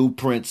different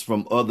blueprints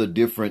from other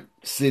different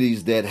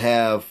cities that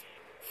have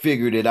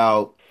figured it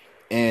out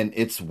and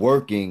it's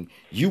working.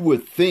 You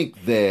would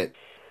think that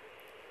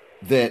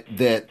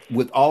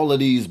with all of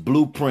these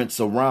blueprints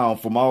around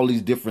from all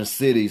these different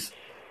cities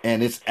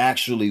and it's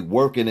actually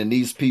working and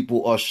these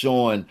people are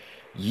showing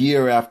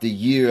year after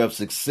year of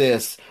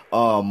success,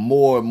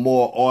 more and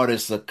more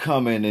artists are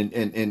coming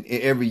and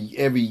every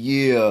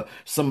year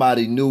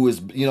somebody new is,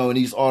 and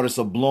these artists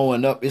are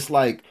blowing up. It's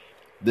like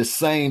the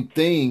same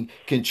thing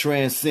can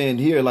transcend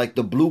here. Like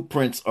the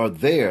blueprints are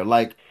there.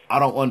 Like I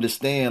don't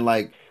understand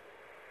like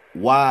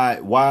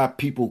why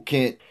people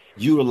can't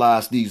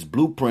utilize these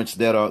blueprints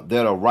that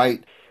are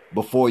right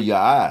before your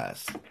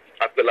eyes.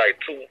 I feel like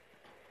too.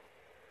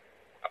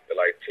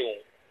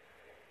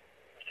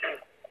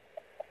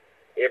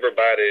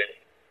 Everybody,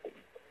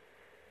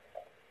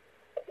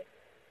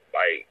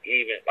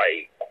 even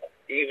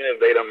if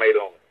they done made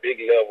on a big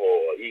level,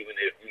 or even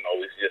if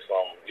it's just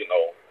some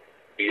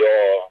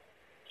BR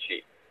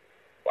shit.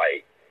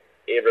 Like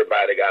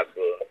everybody got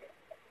the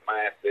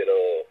mindset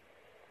of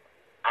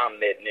I'm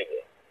that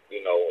nigga.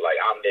 Like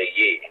I'm that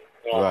yeah.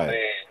 You know what I'm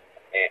saying?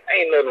 And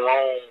ain't nothing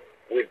wrong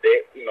with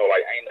that. Ain't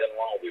nothing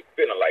wrong with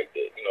feeling like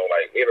that.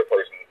 Like every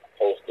person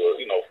supposed to,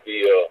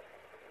 feel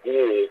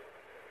good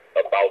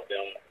about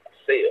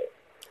themselves.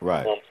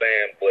 Right. You know what I'm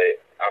saying?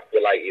 But I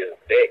feel like it's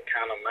that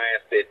kind of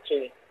mindset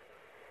too.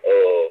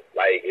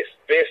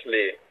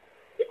 Especially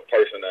if a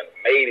person done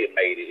made it.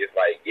 It's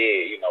like,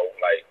 yeah,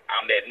 like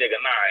I'm that nigga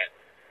nine.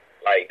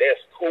 Like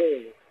that's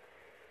cool.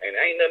 And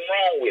ain't nothing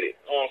wrong with it.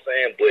 You know what I'm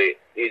saying? But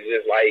it's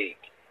just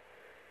like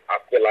I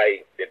feel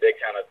like that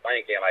kind of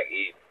thinking, like,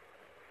 it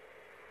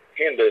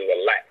hinders a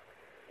lot.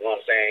 You know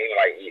what I'm saying?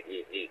 Like,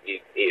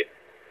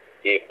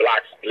 it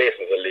blocks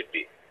blessings a little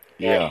bit.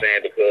 You know what I'm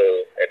saying?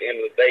 Because at the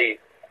end of the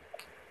day,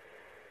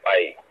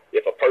 like,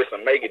 if a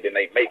person make it, then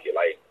they make it.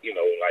 Like,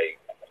 like,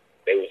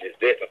 they was just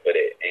destined for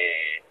that.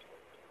 And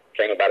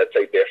can't nobody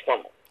take that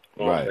from them.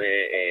 You know what I'm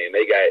saying? And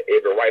they got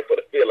every right for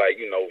the feel like,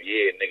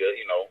 yeah, nigga,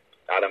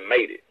 I done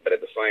made it. But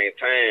at the same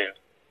time,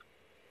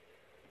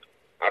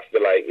 I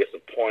feel like it's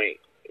a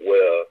point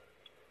where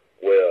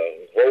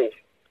growth,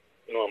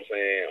 you know what I'm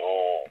saying,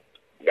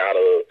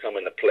 gotta come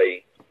into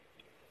play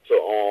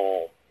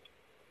to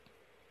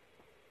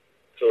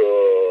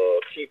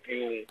keep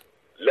you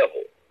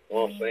level. You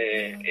know what I'm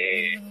saying?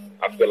 And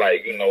I feel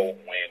like, when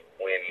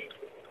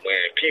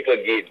people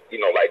get,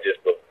 like just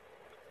the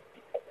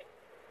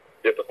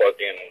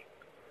fucking,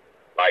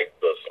 like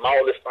the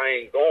smallest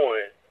thing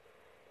going,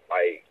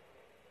 like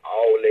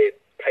all that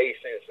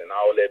patience and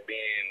all that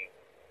being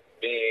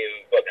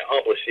fucking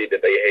humble shit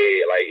that they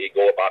had, like it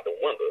go up out the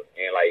window.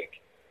 And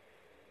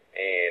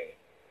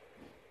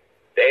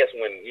that's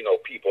when,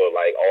 people are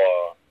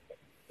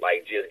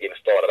like just getting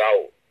started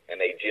out and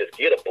they just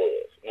get a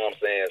buzz. You know what I'm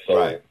saying?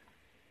 So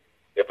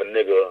if a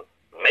nigga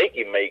make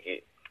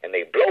it and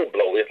they blow,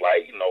 it's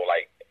like,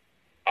 like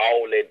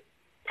all that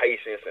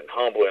patience and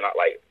humble and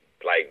like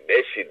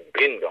that shit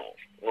been gone.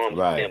 You know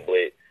what I'm saying?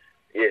 But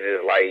it's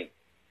just like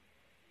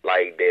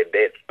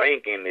that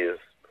thinking is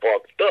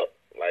fucked up.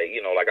 Like,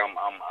 like I'm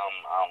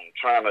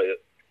trying to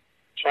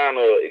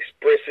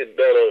express it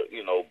better,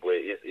 but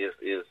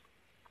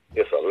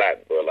it's a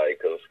lot, bro. Like,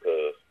 cause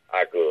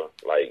I could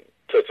like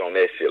touch on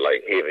that shit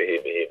like heavy,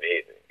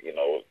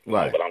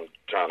 Right. But I'm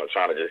trying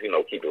to just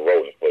keep it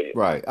rolling for you.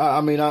 Right.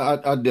 I mean,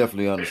 I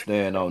definitely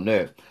understand on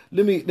that.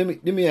 Let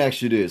me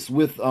ask you this: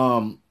 with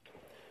the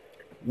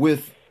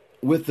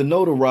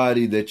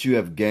notoriety that you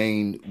have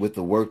gained with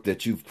the work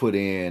that you've put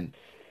in,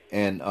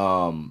 and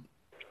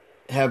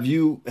have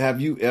you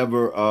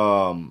ever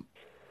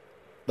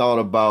thought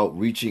about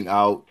reaching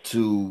out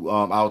to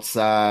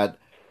outside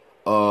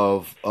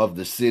of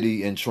the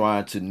city and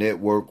trying to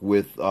network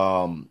with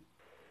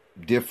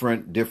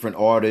different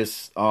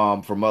artists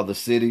from other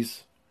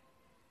cities?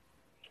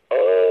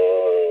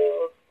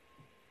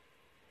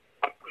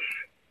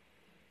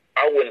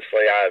 I wouldn't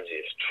say I've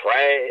just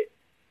tried,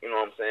 you know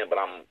what I'm saying, but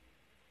I'm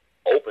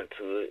open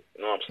to it,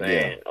 you know what I'm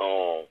saying?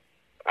 Yeah.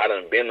 I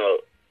done been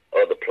to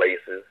other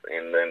places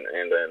and then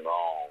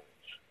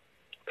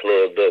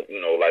plugged up,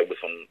 like with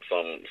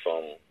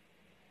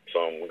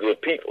some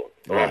good people.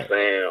 You know what I'm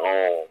saying?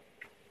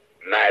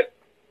 Not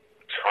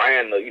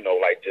trying to,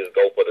 like just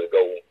go for the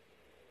go.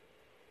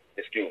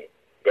 Excuse me.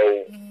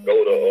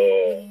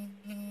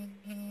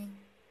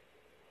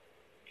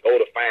 Go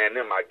to find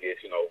them, I guess,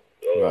 so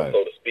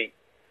to speak.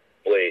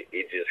 But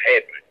it just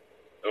happened.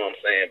 You know what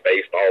I'm saying?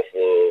 Based off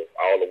of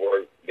all the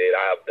work that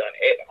I've done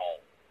at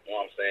home. You know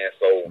what I'm saying?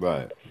 So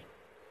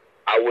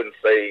I wouldn't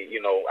say,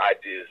 I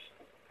just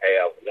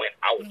have went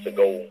out to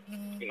go,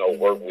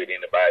 work with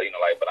anybody,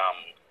 but I'm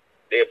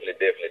definitely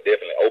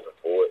open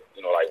for it,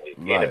 like with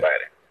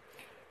anybody.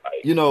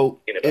 Like,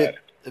 anybody.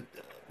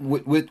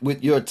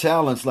 With your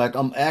talents, like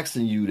I'm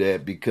asking you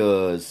that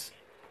because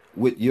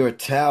with your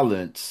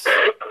talents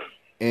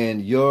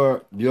and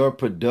your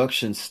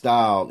production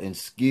style and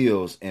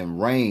skills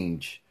and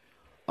range,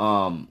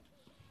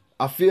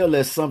 I feel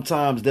that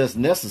sometimes that's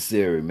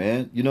necessary,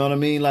 man. You know what I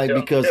mean? Like,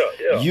 because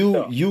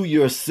you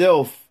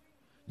yourself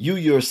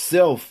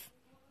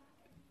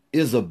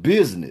is a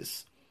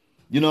business.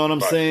 You know what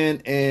I'm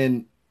saying?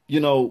 And,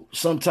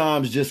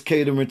 sometimes just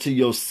catering to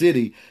your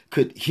city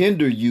could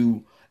hinder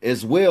you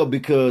as well,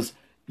 because,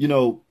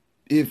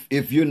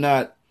 if you're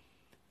not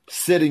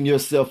setting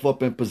yourself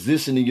up and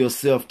positioning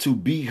yourself to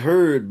be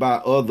heard by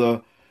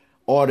other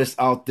artists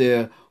out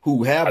there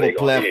who have a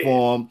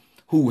platform,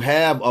 who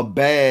have a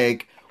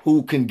bag,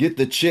 who can get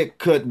the check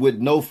cut with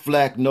no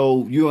flack,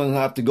 you don't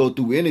have to go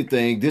through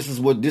anything. This is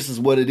what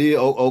it is.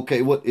 Oh,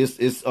 okay, what it's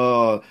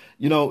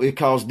it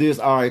costs this.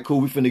 All right,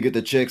 cool. We finna get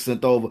the check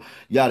sent over.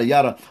 Yada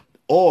yada.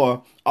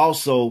 Or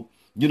also,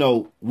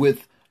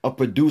 with a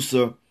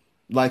producer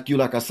like you,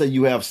 like I say,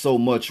 you have so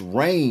much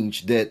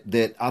range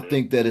that I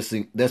think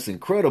that's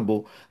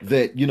incredible.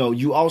 That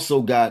you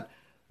also got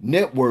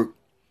network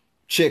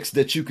checks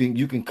that you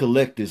can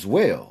collect as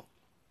well.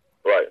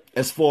 Right.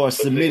 As far as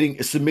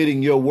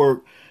submitting your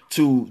work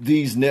to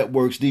these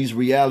networks, these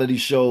reality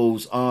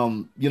shows,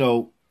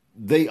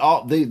 they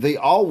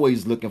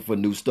always looking for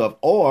new stuff.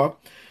 Or,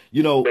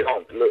 look.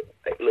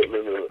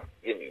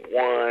 Give me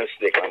 1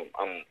 second.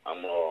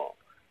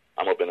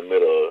 I'm up in the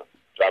middle of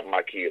dropping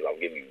my kids. I'll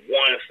give you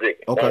 1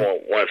 second.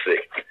 Okay. 1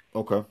 second.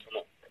 Okay. Come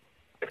on.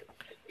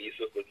 Your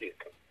sister kid.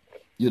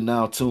 You're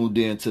now tuned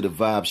in to the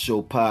Vibe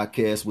Show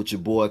podcast with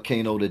your boy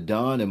Kano the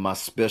Don and my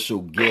special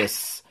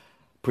guest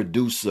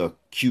producer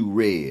Q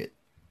Red.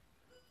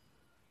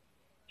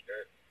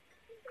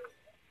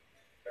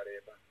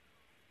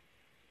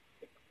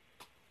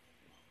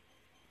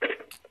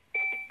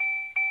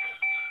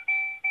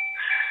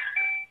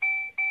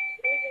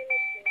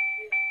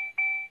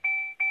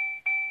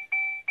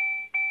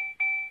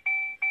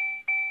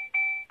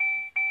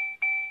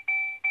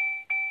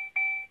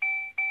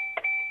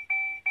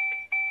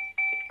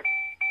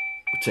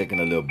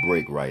 Taking a little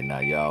break right now,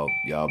 y'all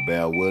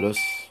bear with us.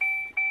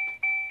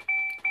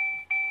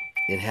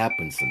 It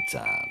happens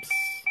sometimes.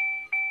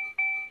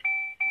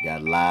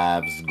 Got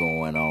lives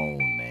going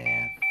on,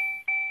 man.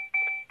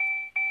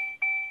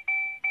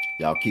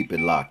 Y'all keep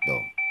it locked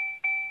though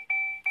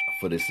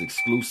for this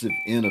exclusive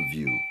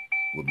interview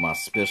with my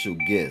special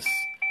guest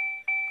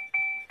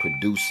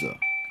producer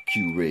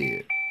Q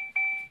Red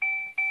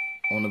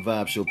on the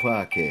Vibe Show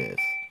podcast.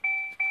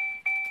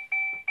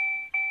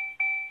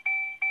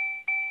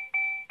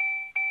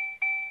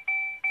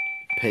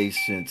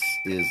 Patience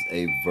is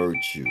a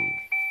virtue.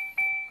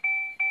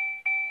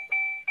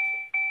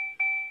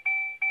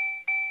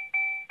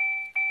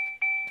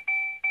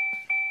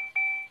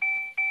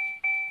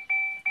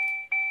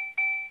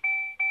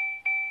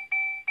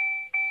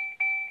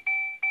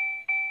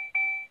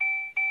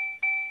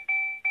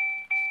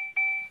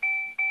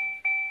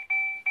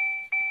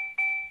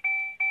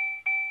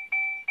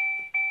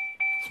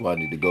 That's why I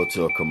need to go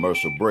to a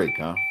commercial break,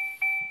 huh?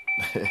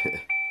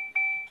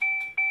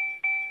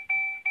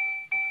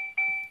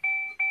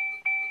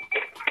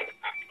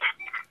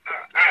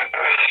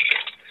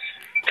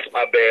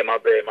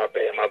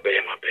 My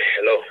bad.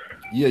 Hello?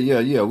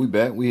 Yeah. We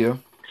back. We here.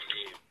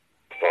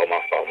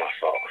 My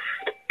fault.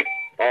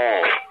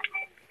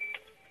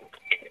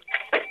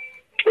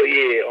 But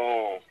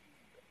yeah,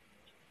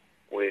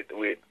 with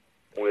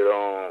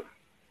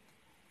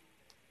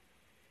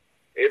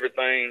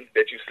everything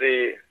that you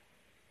said,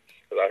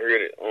 because I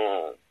heard it,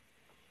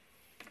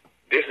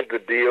 this is the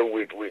deal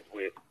with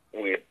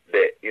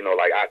that,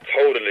 like I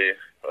totally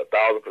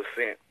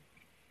 1,000%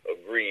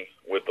 agree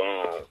with,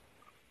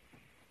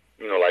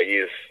 like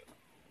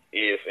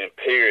it's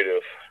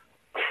imperative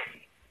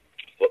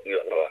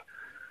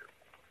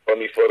for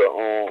me for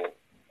the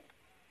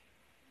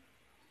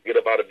get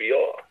up out of BR.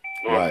 You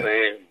know what I'm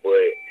saying?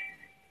 But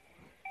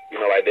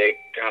like that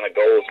kind of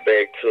goes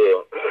back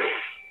to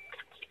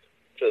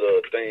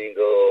the thing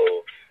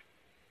of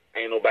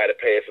ain't nobody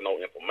passing no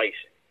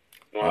information.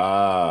 You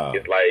know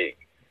it's like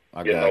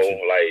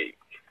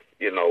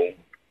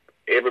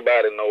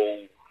everybody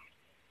knows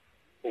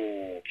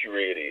who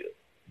Q-Red is.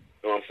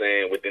 You know what I'm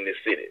saying? Within this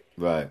city.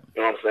 Right.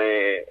 You know what I'm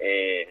saying?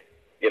 And,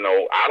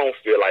 I don't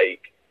feel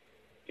like,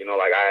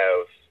 like I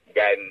have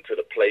gotten to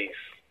the place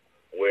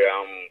where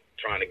I'm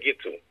trying to get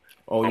to.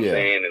 Oh, I'm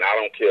saying, and I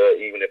don't care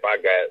even if I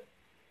got,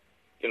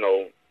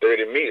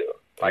 30 mil.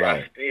 Like,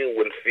 I still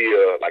wouldn't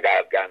feel like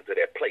I've gotten to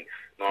that place.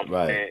 You know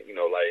what I'm saying?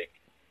 Like,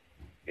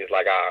 it's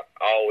like I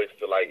always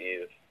feel like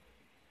is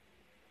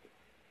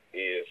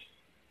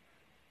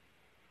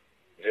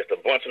just a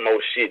bunch of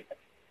more shit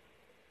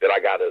that I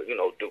gotta,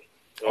 do.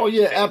 Oh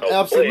yeah,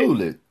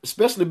 absolutely.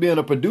 Especially being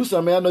a producer.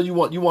 I mean, I know you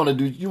want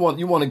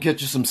to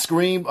get you some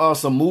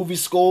some movie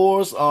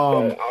scores.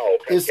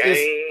 It's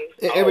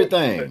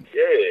everything.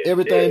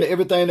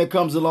 Everything that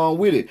comes along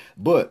with it.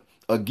 But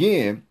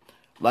again,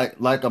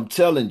 like I'm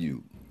telling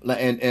you,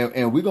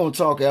 and we're gonna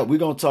talk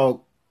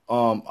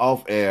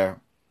off air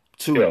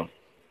too.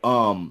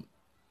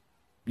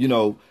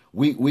 Yeah.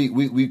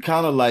 we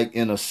kind of like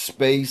in a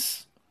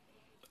space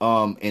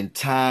in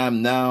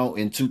time now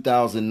in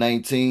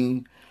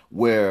 2019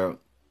 where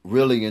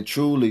really and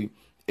truly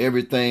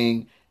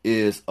everything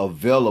is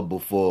available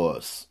for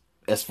us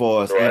as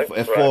far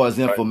as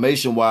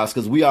information wise,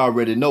 because we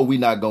already know we're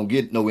not gonna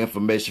get no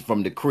information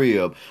from the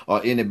crib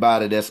or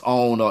anybody that's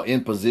on or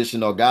in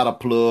position or got a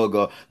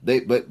plug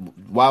but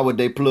why would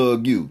they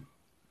plug you?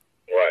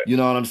 Right. You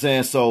know what I'm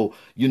saying? So,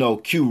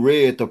 Q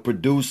Red, the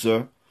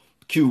producer,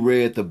 Q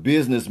Red, the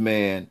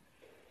businessman,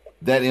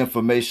 that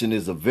information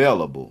is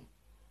available.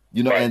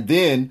 Right. And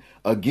then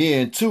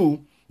again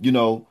too,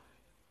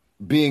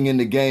 being in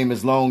the game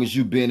as long as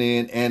you've been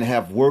in and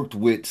have worked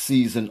with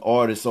seasoned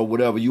artists or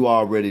whatever, you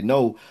already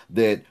know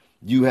that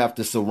you have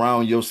to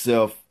surround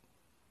yourself,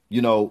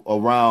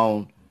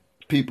 around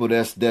people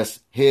that's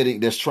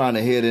trying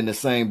to head in the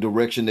same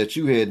direction that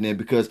you heading in,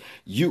 because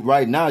you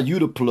right now you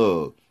the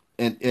plug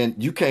and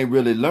you can't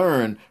really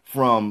learn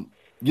from,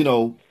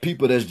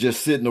 people that's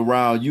just sitting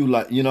around you,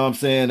 like, you know what I'm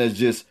saying? That's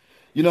just,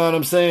 you know what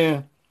I'm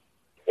saying?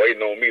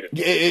 Waiting on me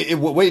to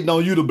waiting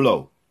on you to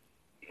blow.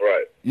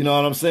 Right. You know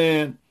what I'm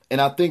saying? And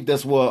I think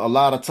that's where a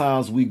lot of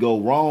times we go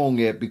wrong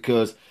at,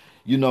 because,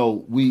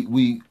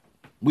 we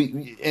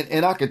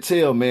I could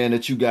tell, man,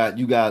 that you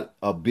got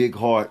a big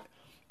heart,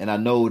 and I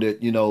know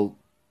that,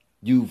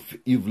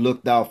 you've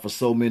looked out for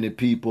so many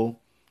people,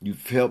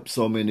 you've helped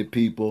so many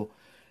people,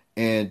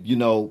 and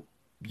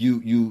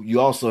you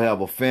also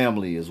have a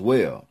family as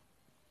well.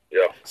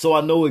 Yeah. So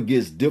I know it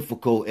gets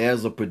difficult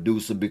as a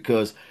producer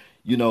because,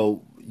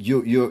 your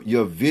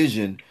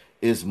vision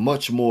is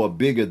much more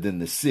bigger than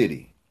the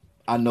city.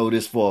 I know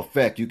this for a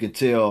fact. You can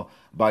tell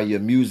by your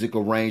music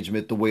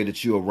arrangement, the way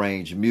that you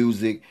arrange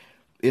music.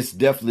 You're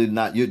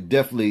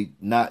definitely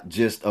not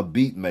just a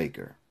beat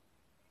maker.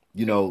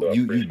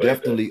 You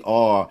definitely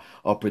are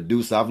a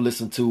producer. I've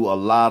listened to a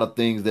lot of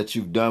things that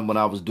you've done when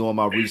I was doing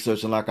my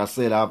research. And like I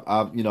said,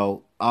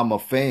 I'm a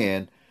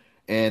fan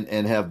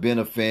and have been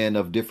a fan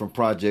of different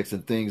projects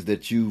and things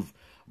that you've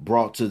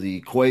brought to the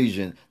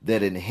equation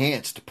that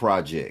enhanced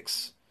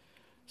projects.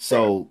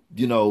 So,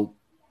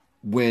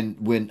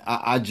 when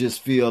I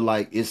just feel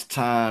like it's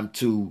time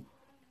to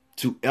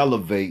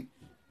elevate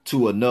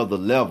to another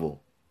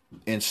level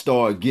and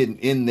start getting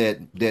in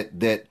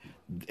that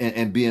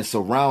and being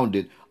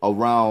surrounded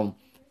around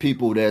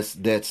people that's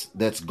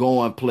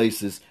going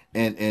places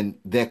and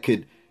that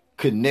could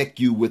connect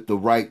you with the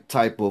right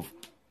type of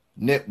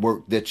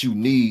network that you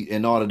need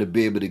in order to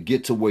be able to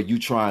get to where you're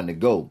trying to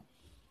go.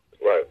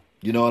 Right.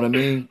 You know what I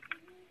mean?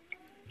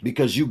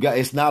 Because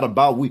it's not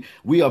about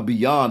we are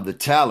beyond the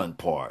talent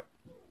part.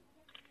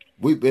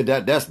 We beyond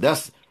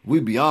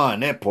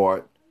that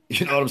part.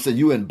 You know what I'm saying?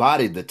 You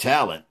embodied the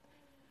talent,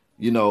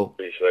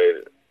 Appreciate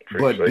it.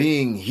 But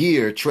being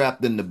here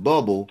trapped in the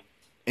bubble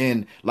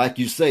and, like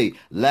you say,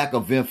 lack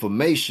of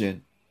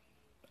information,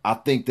 I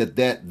think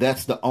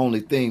that's the only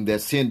thing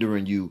that's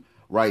hindering you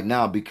right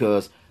now,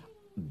 because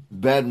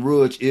Baton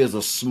Rouge is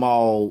a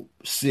small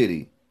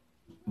city,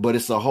 but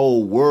it's a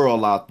whole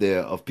world out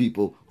there of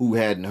people who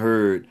hadn't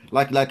heard.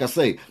 Like I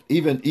say,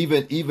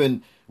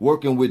 even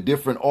working with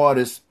different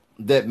artists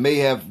that may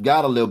have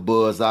got a little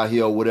buzz out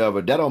here or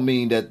whatever, that don't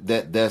mean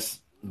that's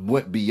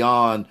went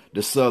beyond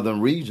the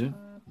southern region.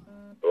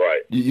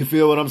 Right. You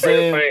feel what I'm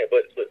saying?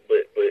 But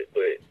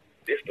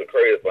this the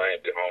crazy thing,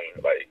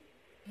 homie. Like,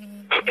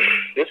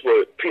 this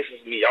what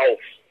pisses me off.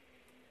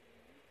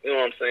 You know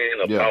what I'm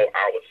saying about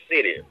our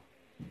city?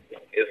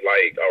 It's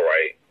like, all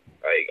right,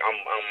 like I'm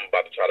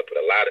about to try to put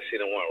a lot of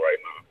shit in one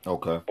right now.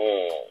 Okay.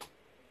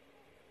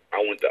 I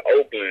went to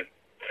Oakland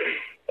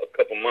a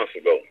couple months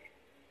ago.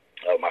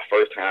 My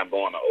first time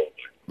going to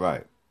Oakland.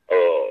 Right.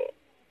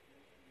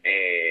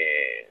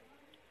 And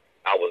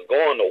I was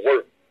going to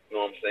work, you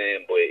know what I'm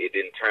saying, but it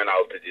didn't turn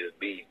out to just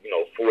be,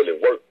 fully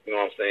work, you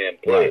know what I'm saying?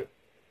 But, right.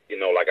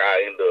 Like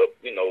I ended up,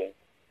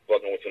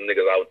 fucking with some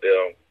niggas out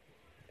there,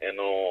 and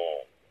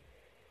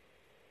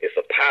it's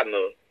a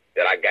partner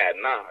that I got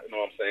now, you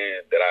know what I'm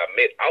saying, that I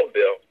met out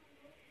there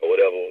or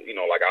whatever,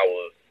 like I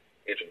was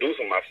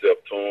introducing myself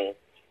to them.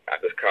 I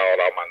just called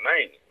out my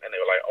name, and they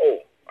were like, oh,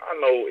 I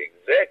know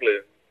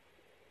exactly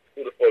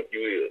who the fuck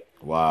you is.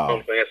 Wow.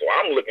 You know what I'm saying? So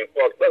I'm looking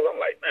fucked up. I'm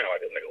like, man,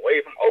 like this nigga way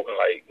from Oakland,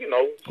 like,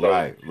 So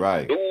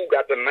right. Dude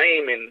got the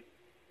name and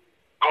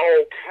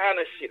all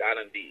kind of shit I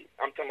done did.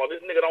 I'm talking about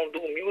this nigga don't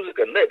do music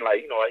or nothing.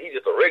 Like, like he's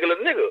just a regular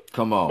nigga.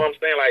 Come on. You know what I'm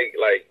saying?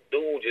 Like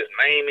dude just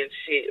naming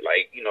shit.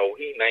 Like, he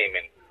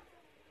naming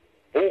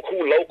buku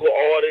local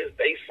artists,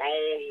 they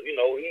songs,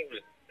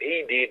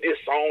 he did this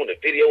song, the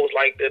video was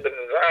like that, and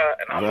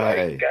I'm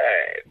like,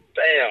 God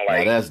damn,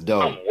 like, now that's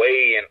dope. I'm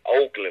way in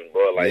Oakland,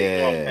 bro. Like, yeah. You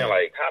know what I'm saying?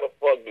 Like, how the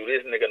fuck do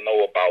this nigga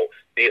know about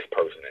this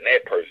person and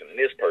that person and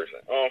this person?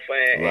 You know what I'm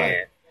saying? Right.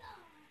 And,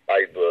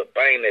 like, the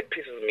thing that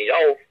pisses me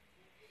off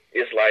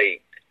is,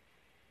 like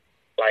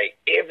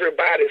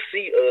everybody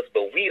see us,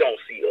 but we don't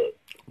see us.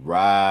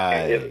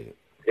 Right.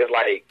 It's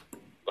like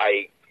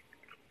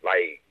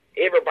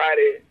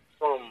everybody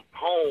from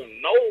home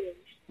knows,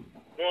 you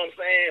know what I'm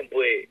saying?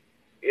 But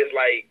it's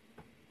like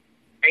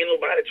ain't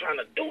nobody trying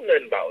to do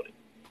nothing about it.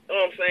 You You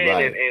know what I'm saying?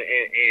 Right. And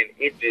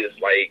it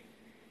just like,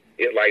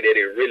 it's like that.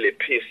 It really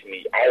pissed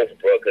me off,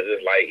 bro, because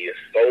it's like it's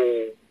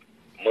so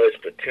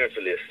much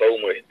potential, it's so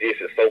much this,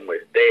 it's so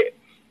much that,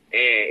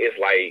 and it's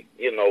like,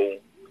 you know,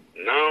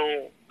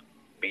 now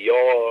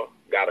BR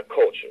got a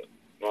culture.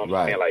 You know what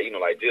I'm saying? Like, you know,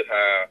 like just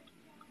how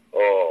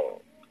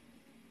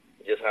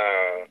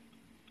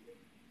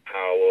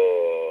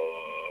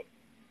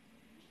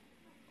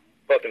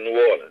fucking New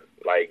Orleans,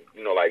 like,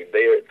 you know, like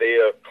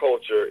their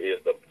culture is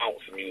the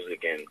bounce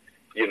music and,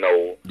 you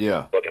know,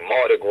 fucking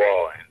Mardi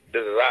Gras and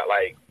this is not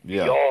like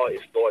BR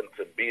is starting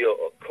to build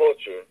a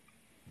culture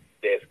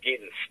that's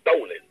getting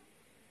stolen.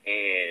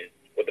 And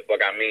what the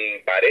fuck I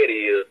mean by that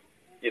is,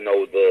 you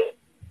know, the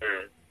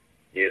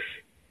is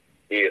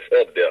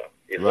up there.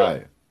 It's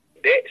right. Up.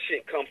 That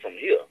shit come from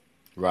here.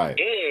 Right.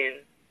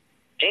 And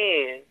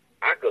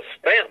I could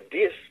stamp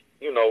this,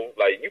 you know,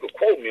 like you could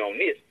quote me on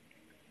this.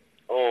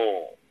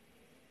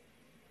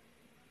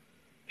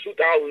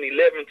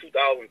 2011,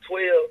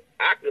 2012,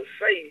 I could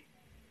say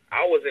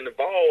I was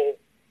involved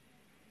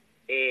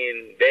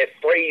in that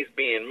phrase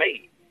being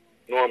made.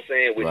 You know what I'm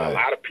saying? With a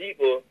lot of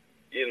people,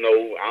 you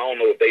know, I don't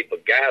know if they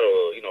forgot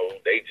or, you know,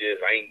 they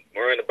just ain't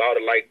worrying about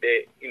it like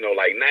that. You know,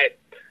 like not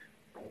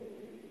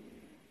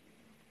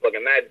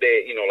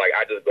that, you know, like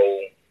I just go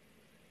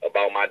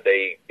about my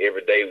day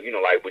every day, you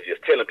know, like we're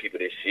just telling people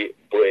this shit,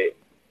 but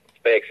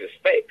facts is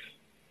facts.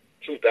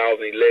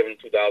 2011,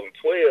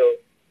 2012,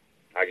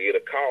 I get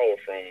a call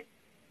from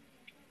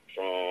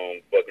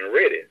fucking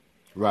Reddit.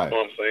 Right. You know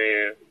what I'm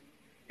saying?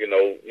 You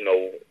know,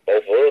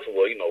 both of us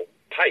were, you know,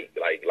 tight,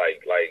 like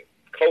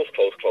close,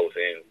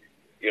 and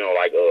you know,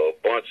 like a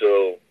bunch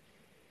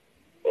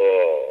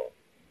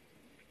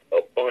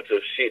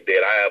of shit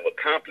that I have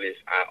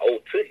accomplished, I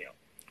owe to him.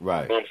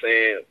 Right. You know what I'm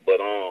saying? But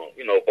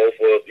you know, both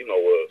of us, you know,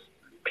 was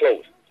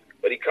close.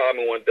 But he called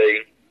me one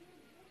day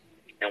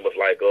and was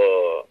like,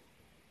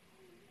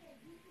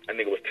 that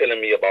nigga was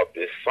telling me about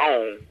this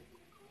song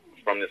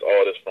from this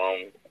artist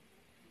from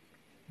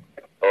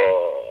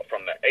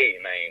the A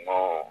name,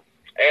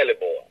 Alley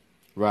Boy.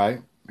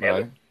 Right.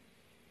 Alley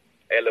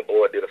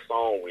Boy did a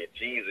song with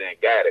Jeezy and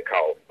Guy that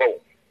called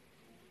Folk.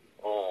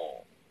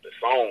 The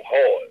song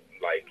hard,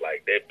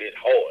 like that bitch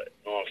hard.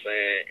 You know what I'm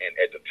saying? And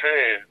at the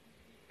time,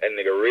 that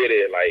nigga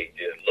really like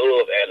just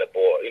loved Alley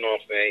Boy. You know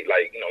what I'm saying?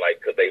 Like, you know, like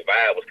because they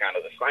vibe was kind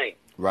of the same.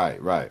 Right.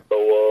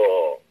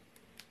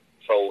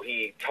 So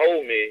he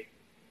told me,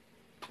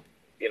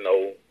 you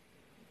know,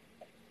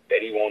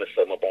 that he wanted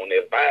something up on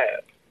that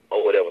vibe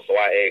or whatever. So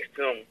I asked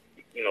him,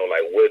 you know,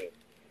 like what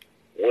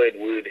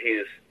would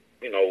his,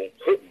 you know,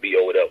 hook be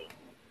or whatever.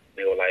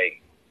 They were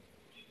like,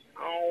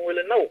 I don't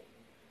really know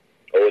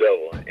or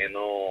whatever. And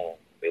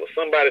there was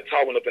somebody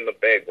talking up in the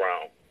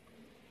background,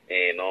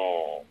 and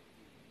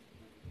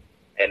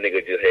that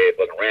nigga just had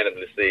fucking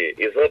randomly said,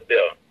 "It's up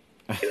there,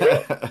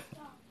 it's up."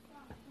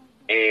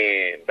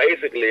 And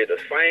basically the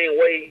same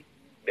way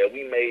that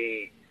we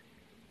made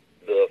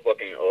the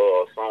fucking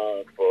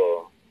song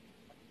for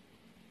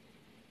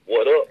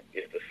What Up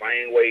is the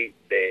same way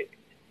that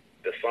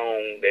the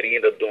song that he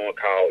ended up doing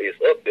called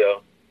It's Up There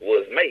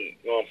was made.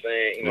 You know what I'm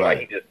saying? You know, like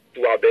he just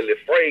threw out that little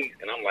phrase,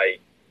 and I'm like,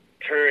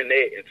 turn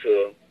that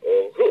into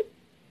a hook.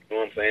 You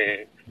know what I'm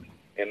saying?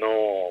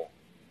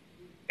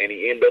 And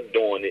he ended up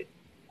doing it,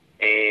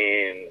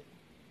 and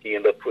he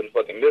ended up putting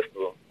fucking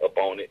Mr. up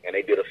on it, and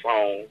they did a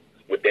song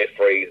with that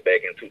phrase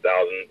back in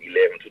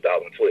 2011,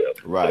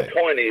 2012. Right. The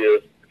point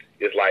is,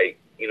 it's like,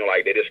 you know,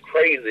 like that it's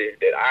crazy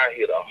that I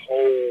hear the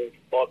whole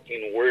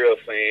fucking world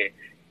saying,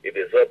 if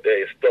it's up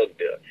there, it's stuck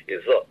there.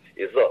 It's up,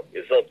 it's up,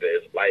 it's up there.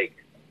 It's like,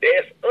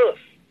 that's us.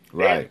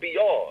 Right. That's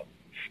BR.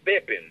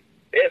 Stepping.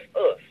 That's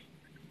us.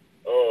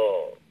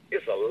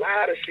 It's a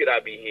lot of shit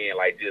I be hearing,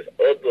 like just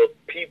other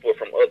people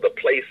from other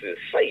places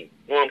say.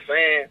 You know what I'm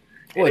saying?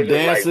 Well,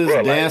 dances, like,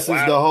 bro, dances,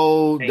 like, the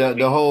whole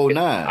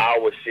nine.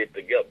 Our shit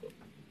together. You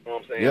know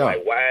what I'm saying? Yeah.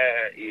 Like,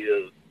 why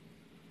is,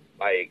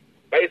 like,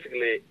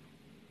 basically,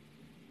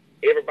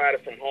 everybody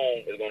from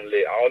home is going to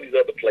let all these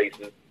other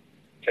places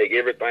take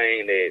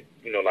everything that,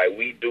 you know, like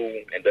we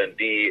do and done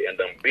did and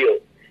done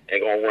built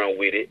and going to run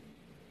with it.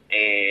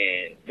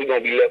 And we're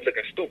going to be left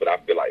looking stupid, I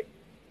feel like.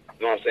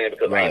 You know what I'm saying?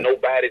 Because ain't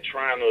nobody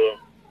trying to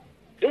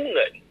do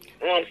nothing.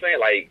 You know what I'm saying?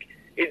 Like,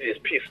 it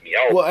just pissed me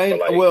off.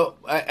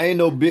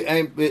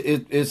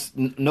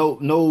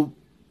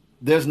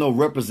 There's no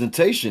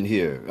representation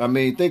here. I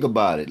mean, think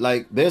about it.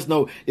 Like,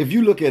 if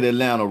you look at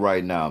Atlanta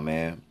right now,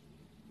 man,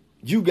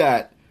 you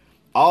got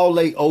all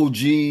they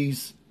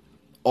OGs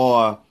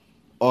are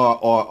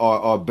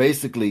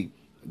basically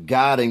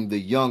guiding the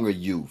younger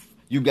youth.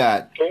 You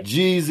got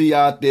Jeezy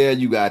out there,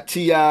 you got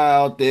T.I.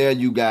 out there,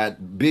 you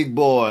got Big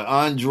Boy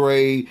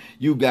Andre,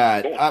 you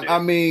got I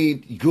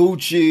mean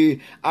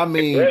Gucci. I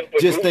mean,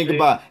 just think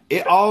about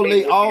it. All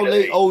they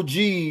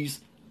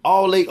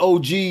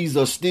OGs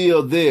are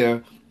still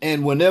there.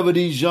 And whenever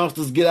these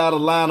youngsters get out of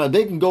line,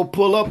 they can go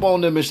pull up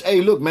on them and say,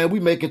 hey, look, man, we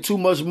making too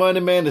much money,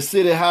 man. The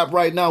city hot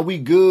right now. We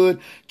good.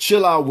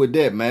 Chill out with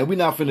that, man. We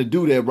not finna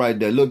do that right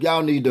there. Look,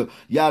 y'all need to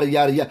yada,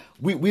 yada, yada.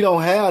 We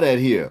don't have that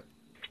here.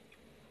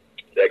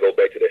 That goes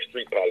back to that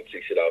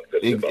take shit off.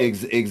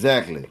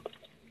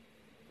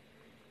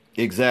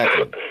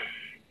 Exactly.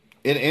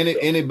 And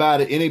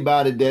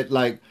anybody that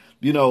like,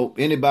 you know,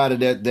 anybody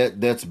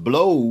that's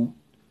blowed,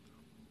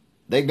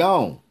 they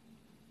gone.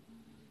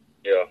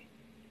 Yeah.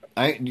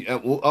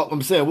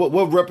 I'm saying,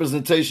 what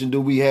representation do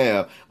we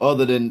have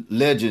other than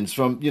legends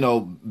from, you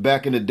know,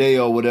 back in the day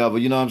or whatever?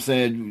 You know what I'm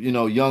saying? You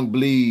know, Young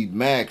Bleed,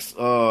 Max,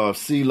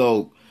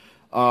 CeeLo,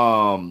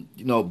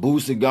 you know,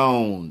 Boosie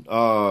gone,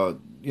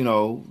 you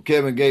know,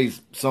 Kevin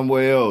Gates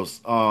somewhere else,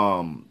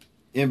 NBA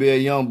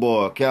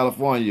Youngboy,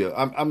 California.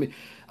 I mean,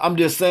 I'm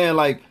just saying,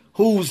 like,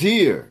 who's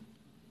here?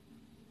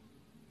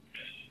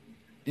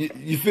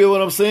 You feel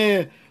what I'm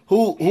saying?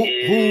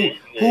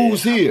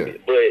 Who's here?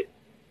 But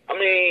I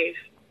mean,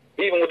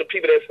 even with the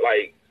people that's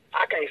like,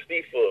 I can't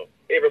speak for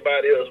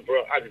everybody else,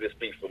 bro. I can just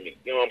speak for me.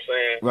 You know what I'm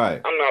saying?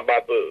 Right. I'm not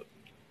about to,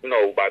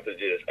 about to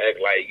just act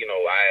like,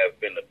 I have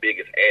been the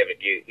biggest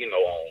advocate,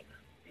 on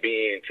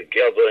being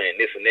together and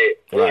this and that.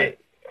 Right.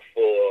 But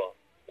for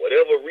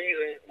whatever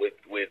reason, with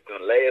the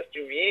last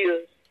few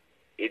years,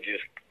 it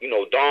just,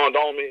 dawned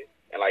on me,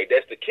 and like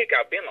that's the kick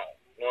I've been on.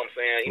 You know what I'm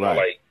saying? You know,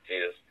 like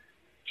just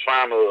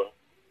trying to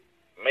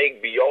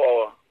make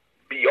BR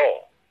BR. You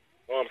know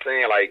what I'm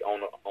saying? Like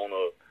on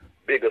a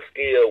bigger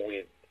scale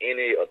with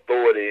any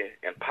authority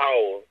and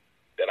power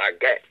that I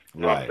got.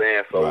 You know what I'm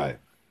saying? So,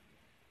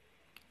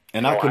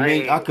 and I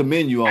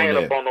commend you on that. I ain't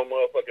up on no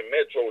motherfucking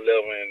metro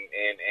level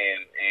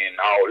and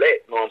all that.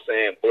 You know what I'm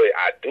saying? But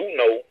I do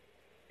know,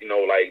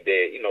 like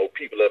that,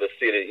 people of the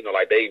city,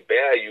 like they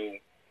value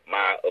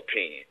my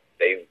opinion.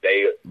 They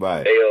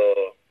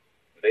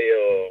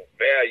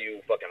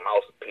value fucking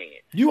Mouse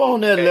opinion. You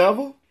on that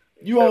level?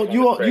 You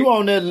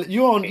on that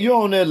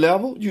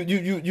level.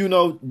 You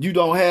know you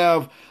don't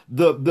have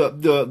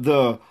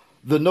the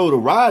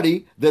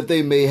notoriety that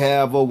they may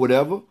have or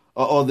whatever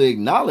or the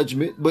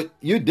acknowledgement, but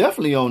you're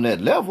definitely on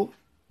that level,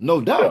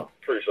 no doubt. Yeah,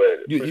 appreciate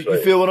it.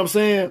 You feel what I'm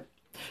saying?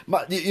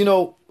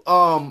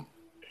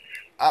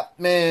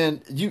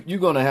 Man, you're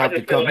gonna have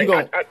to come. Like,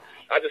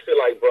 I just feel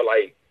like, bro,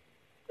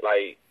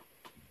 like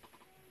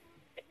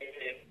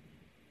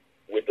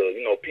with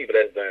the people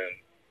that's done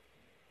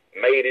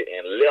made it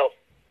and left.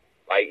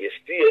 Like, it's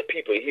still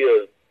people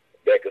here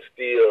that could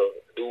still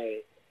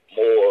do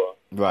more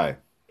than,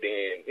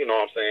 you know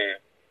what I'm saying,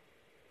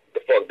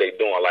 the fuck they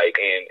doing. Like,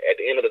 and at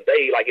the end of the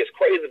day, like, it's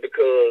crazy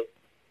because,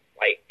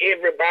 like,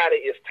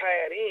 everybody is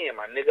tied in,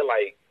 my nigga.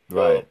 Like,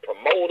 the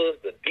promoters,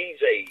 the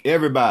DJs,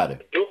 everybody,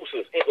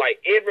 producers,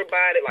 like,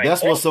 everybody. Like,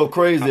 that's what's so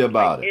crazy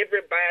about it.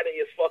 Everybody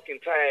is fucking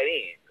tied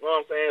in. You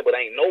know what I'm saying? But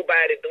ain't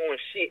nobody doing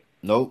shit.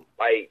 Nope.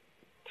 Like,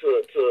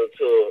 to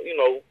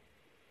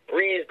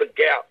bridge the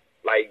gap,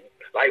 like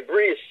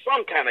bridge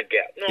some kind of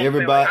gap. You know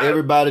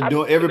everybody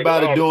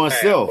doing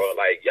self. Bro.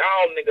 Like,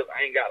 y'all niggas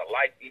ain't gotta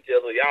like each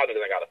other. Y'all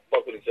niggas ain't gotta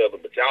fuck with each other,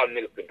 but y'all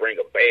niggas can bring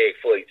a bag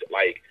for each other.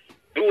 Like,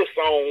 do a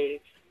song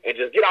and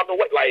just get out the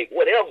way, like,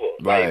 whatever.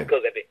 Right. Like,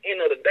 because at the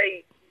end of the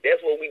day,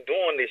 that's what we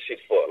doing this shit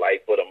for.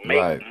 Like, for to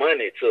make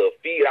money, to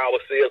feed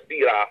ourselves,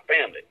 feed our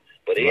family.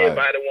 But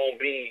everybody won't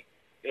be,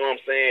 you know what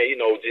I'm saying,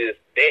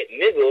 just that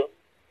nigga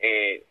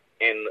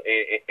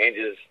and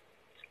just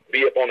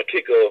be up on the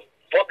kick of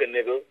fuck a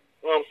nigga.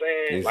 You know what I'm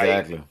saying?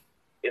 Exactly. Like,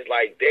 it's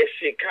like that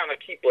shit kind of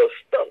keep us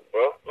stuck,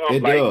 bro.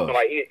 It does.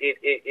 Like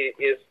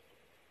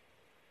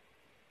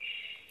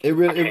it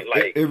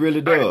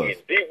really does. I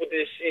get deep with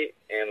this shit,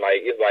 and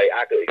like it's like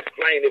I could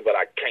explain it, but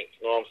I can't.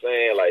 You know what I'm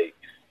saying? Like,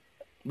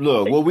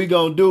 look, what we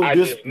gonna do?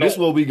 This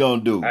what we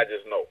gonna do. I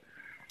just know.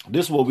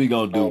 This what we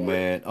gonna do,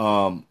 man.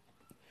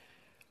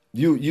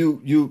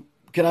 You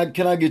can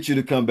I get you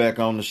to come back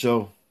on the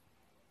show?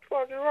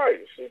 Fucking right.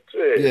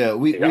 Yeah,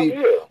 we're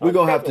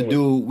gonna have to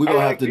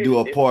do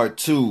a part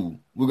 2.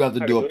 We're gonna have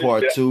to do a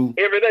part 2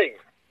 every day,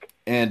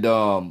 and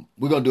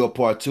we're gonna do a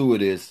part 2 of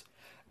this.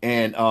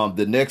 And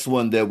the next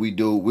one that we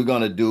do, we're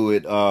gonna do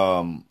it.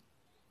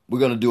 We're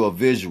gonna do a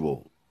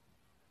visual.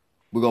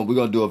 We're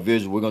gonna do a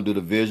visual. We're gonna do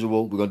the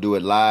visual. We're gonna do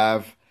it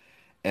live,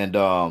 and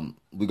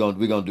we're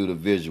gonna do the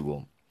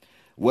visual.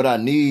 What I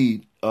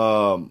need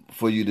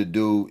for you to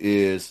do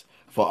is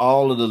for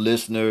all of the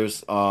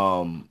listeners,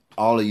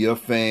 all of your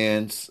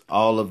fans,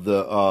 all of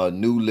the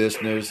new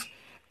listeners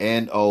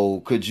and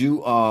old, could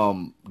you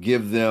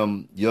give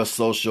them your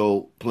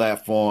social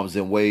platforms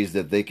and ways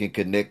that they can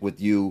connect with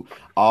you?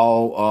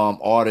 All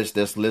artists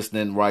that's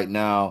listening right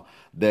now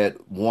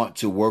that want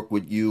to work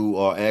with you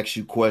or ask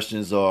you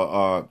questions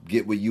or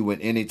get with you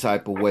in any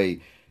type of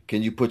way,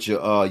 can you put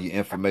your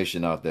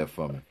information out there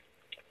for me?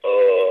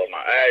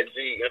 My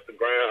IG,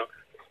 Instagram,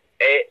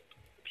 at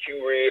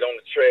QRed on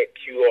the track,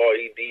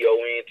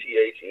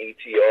 QREDONTHETRACK,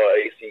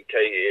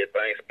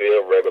 everything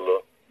spelled regular.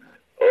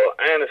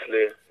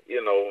 Honestly,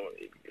 and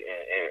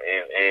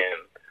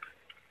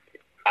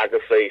I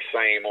could say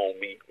shame on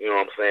me, you know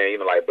what I'm saying?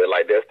 But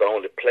that's the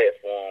only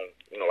platform,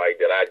 like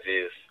that I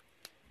just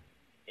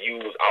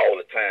use all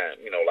the time.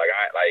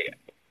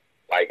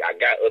 I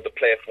got other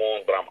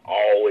platforms, but I'm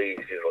always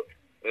just,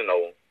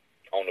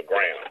 on the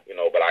ground,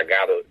 but I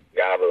gotta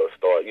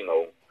start,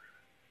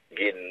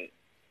 getting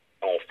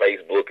on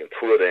Facebook and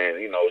Twitter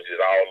and, you know,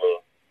 just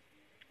all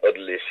the other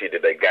little shit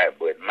that they got.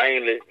 But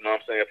mainly, you know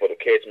what I'm saying, for the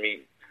catch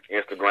me,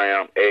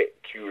 Instagram at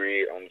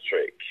QRed on the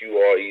track.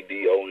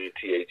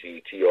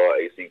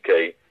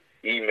 QREDONTHETRACK.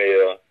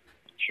 Email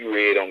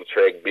QRed on the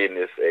track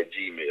business at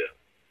Gmail.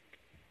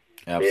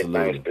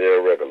 Absolutely.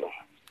 Still regular.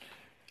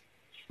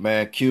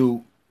 Man,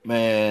 Q,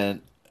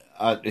 man,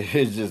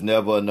 it's just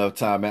never enough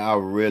time, man. I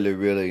really,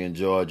 really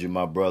enjoyed you,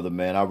 my brother,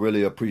 man. I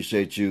really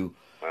appreciate you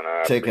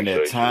taking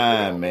that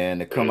time, man,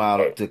 to come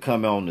out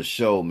come on the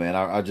show, man.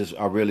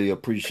 I really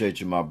appreciate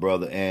you, my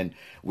brother. And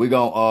we're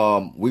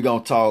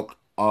gonna talk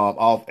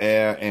off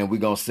air, and we're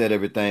gonna set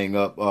everything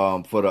up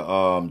for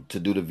the to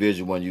do the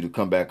visual when you to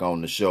come back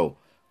on the show.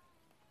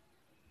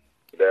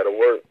 That'll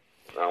work.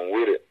 I'm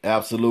with it.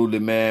 Absolutely,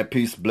 man.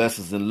 Peace,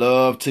 blessings, and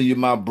love to you,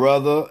 my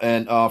brother.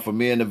 And for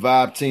me and the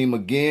Vibe team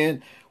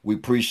again, we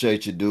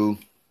appreciate you, dude.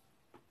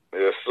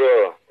 Yes,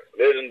 sir.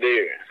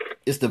 Legendary.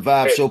 It's the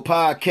Vibe Show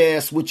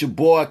Podcast with your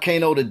boy,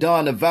 Kano the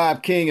Don, the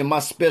Vibe King, and my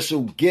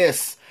special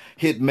guest,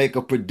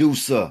 hitmaker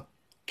producer,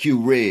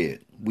 QRed.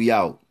 We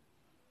out.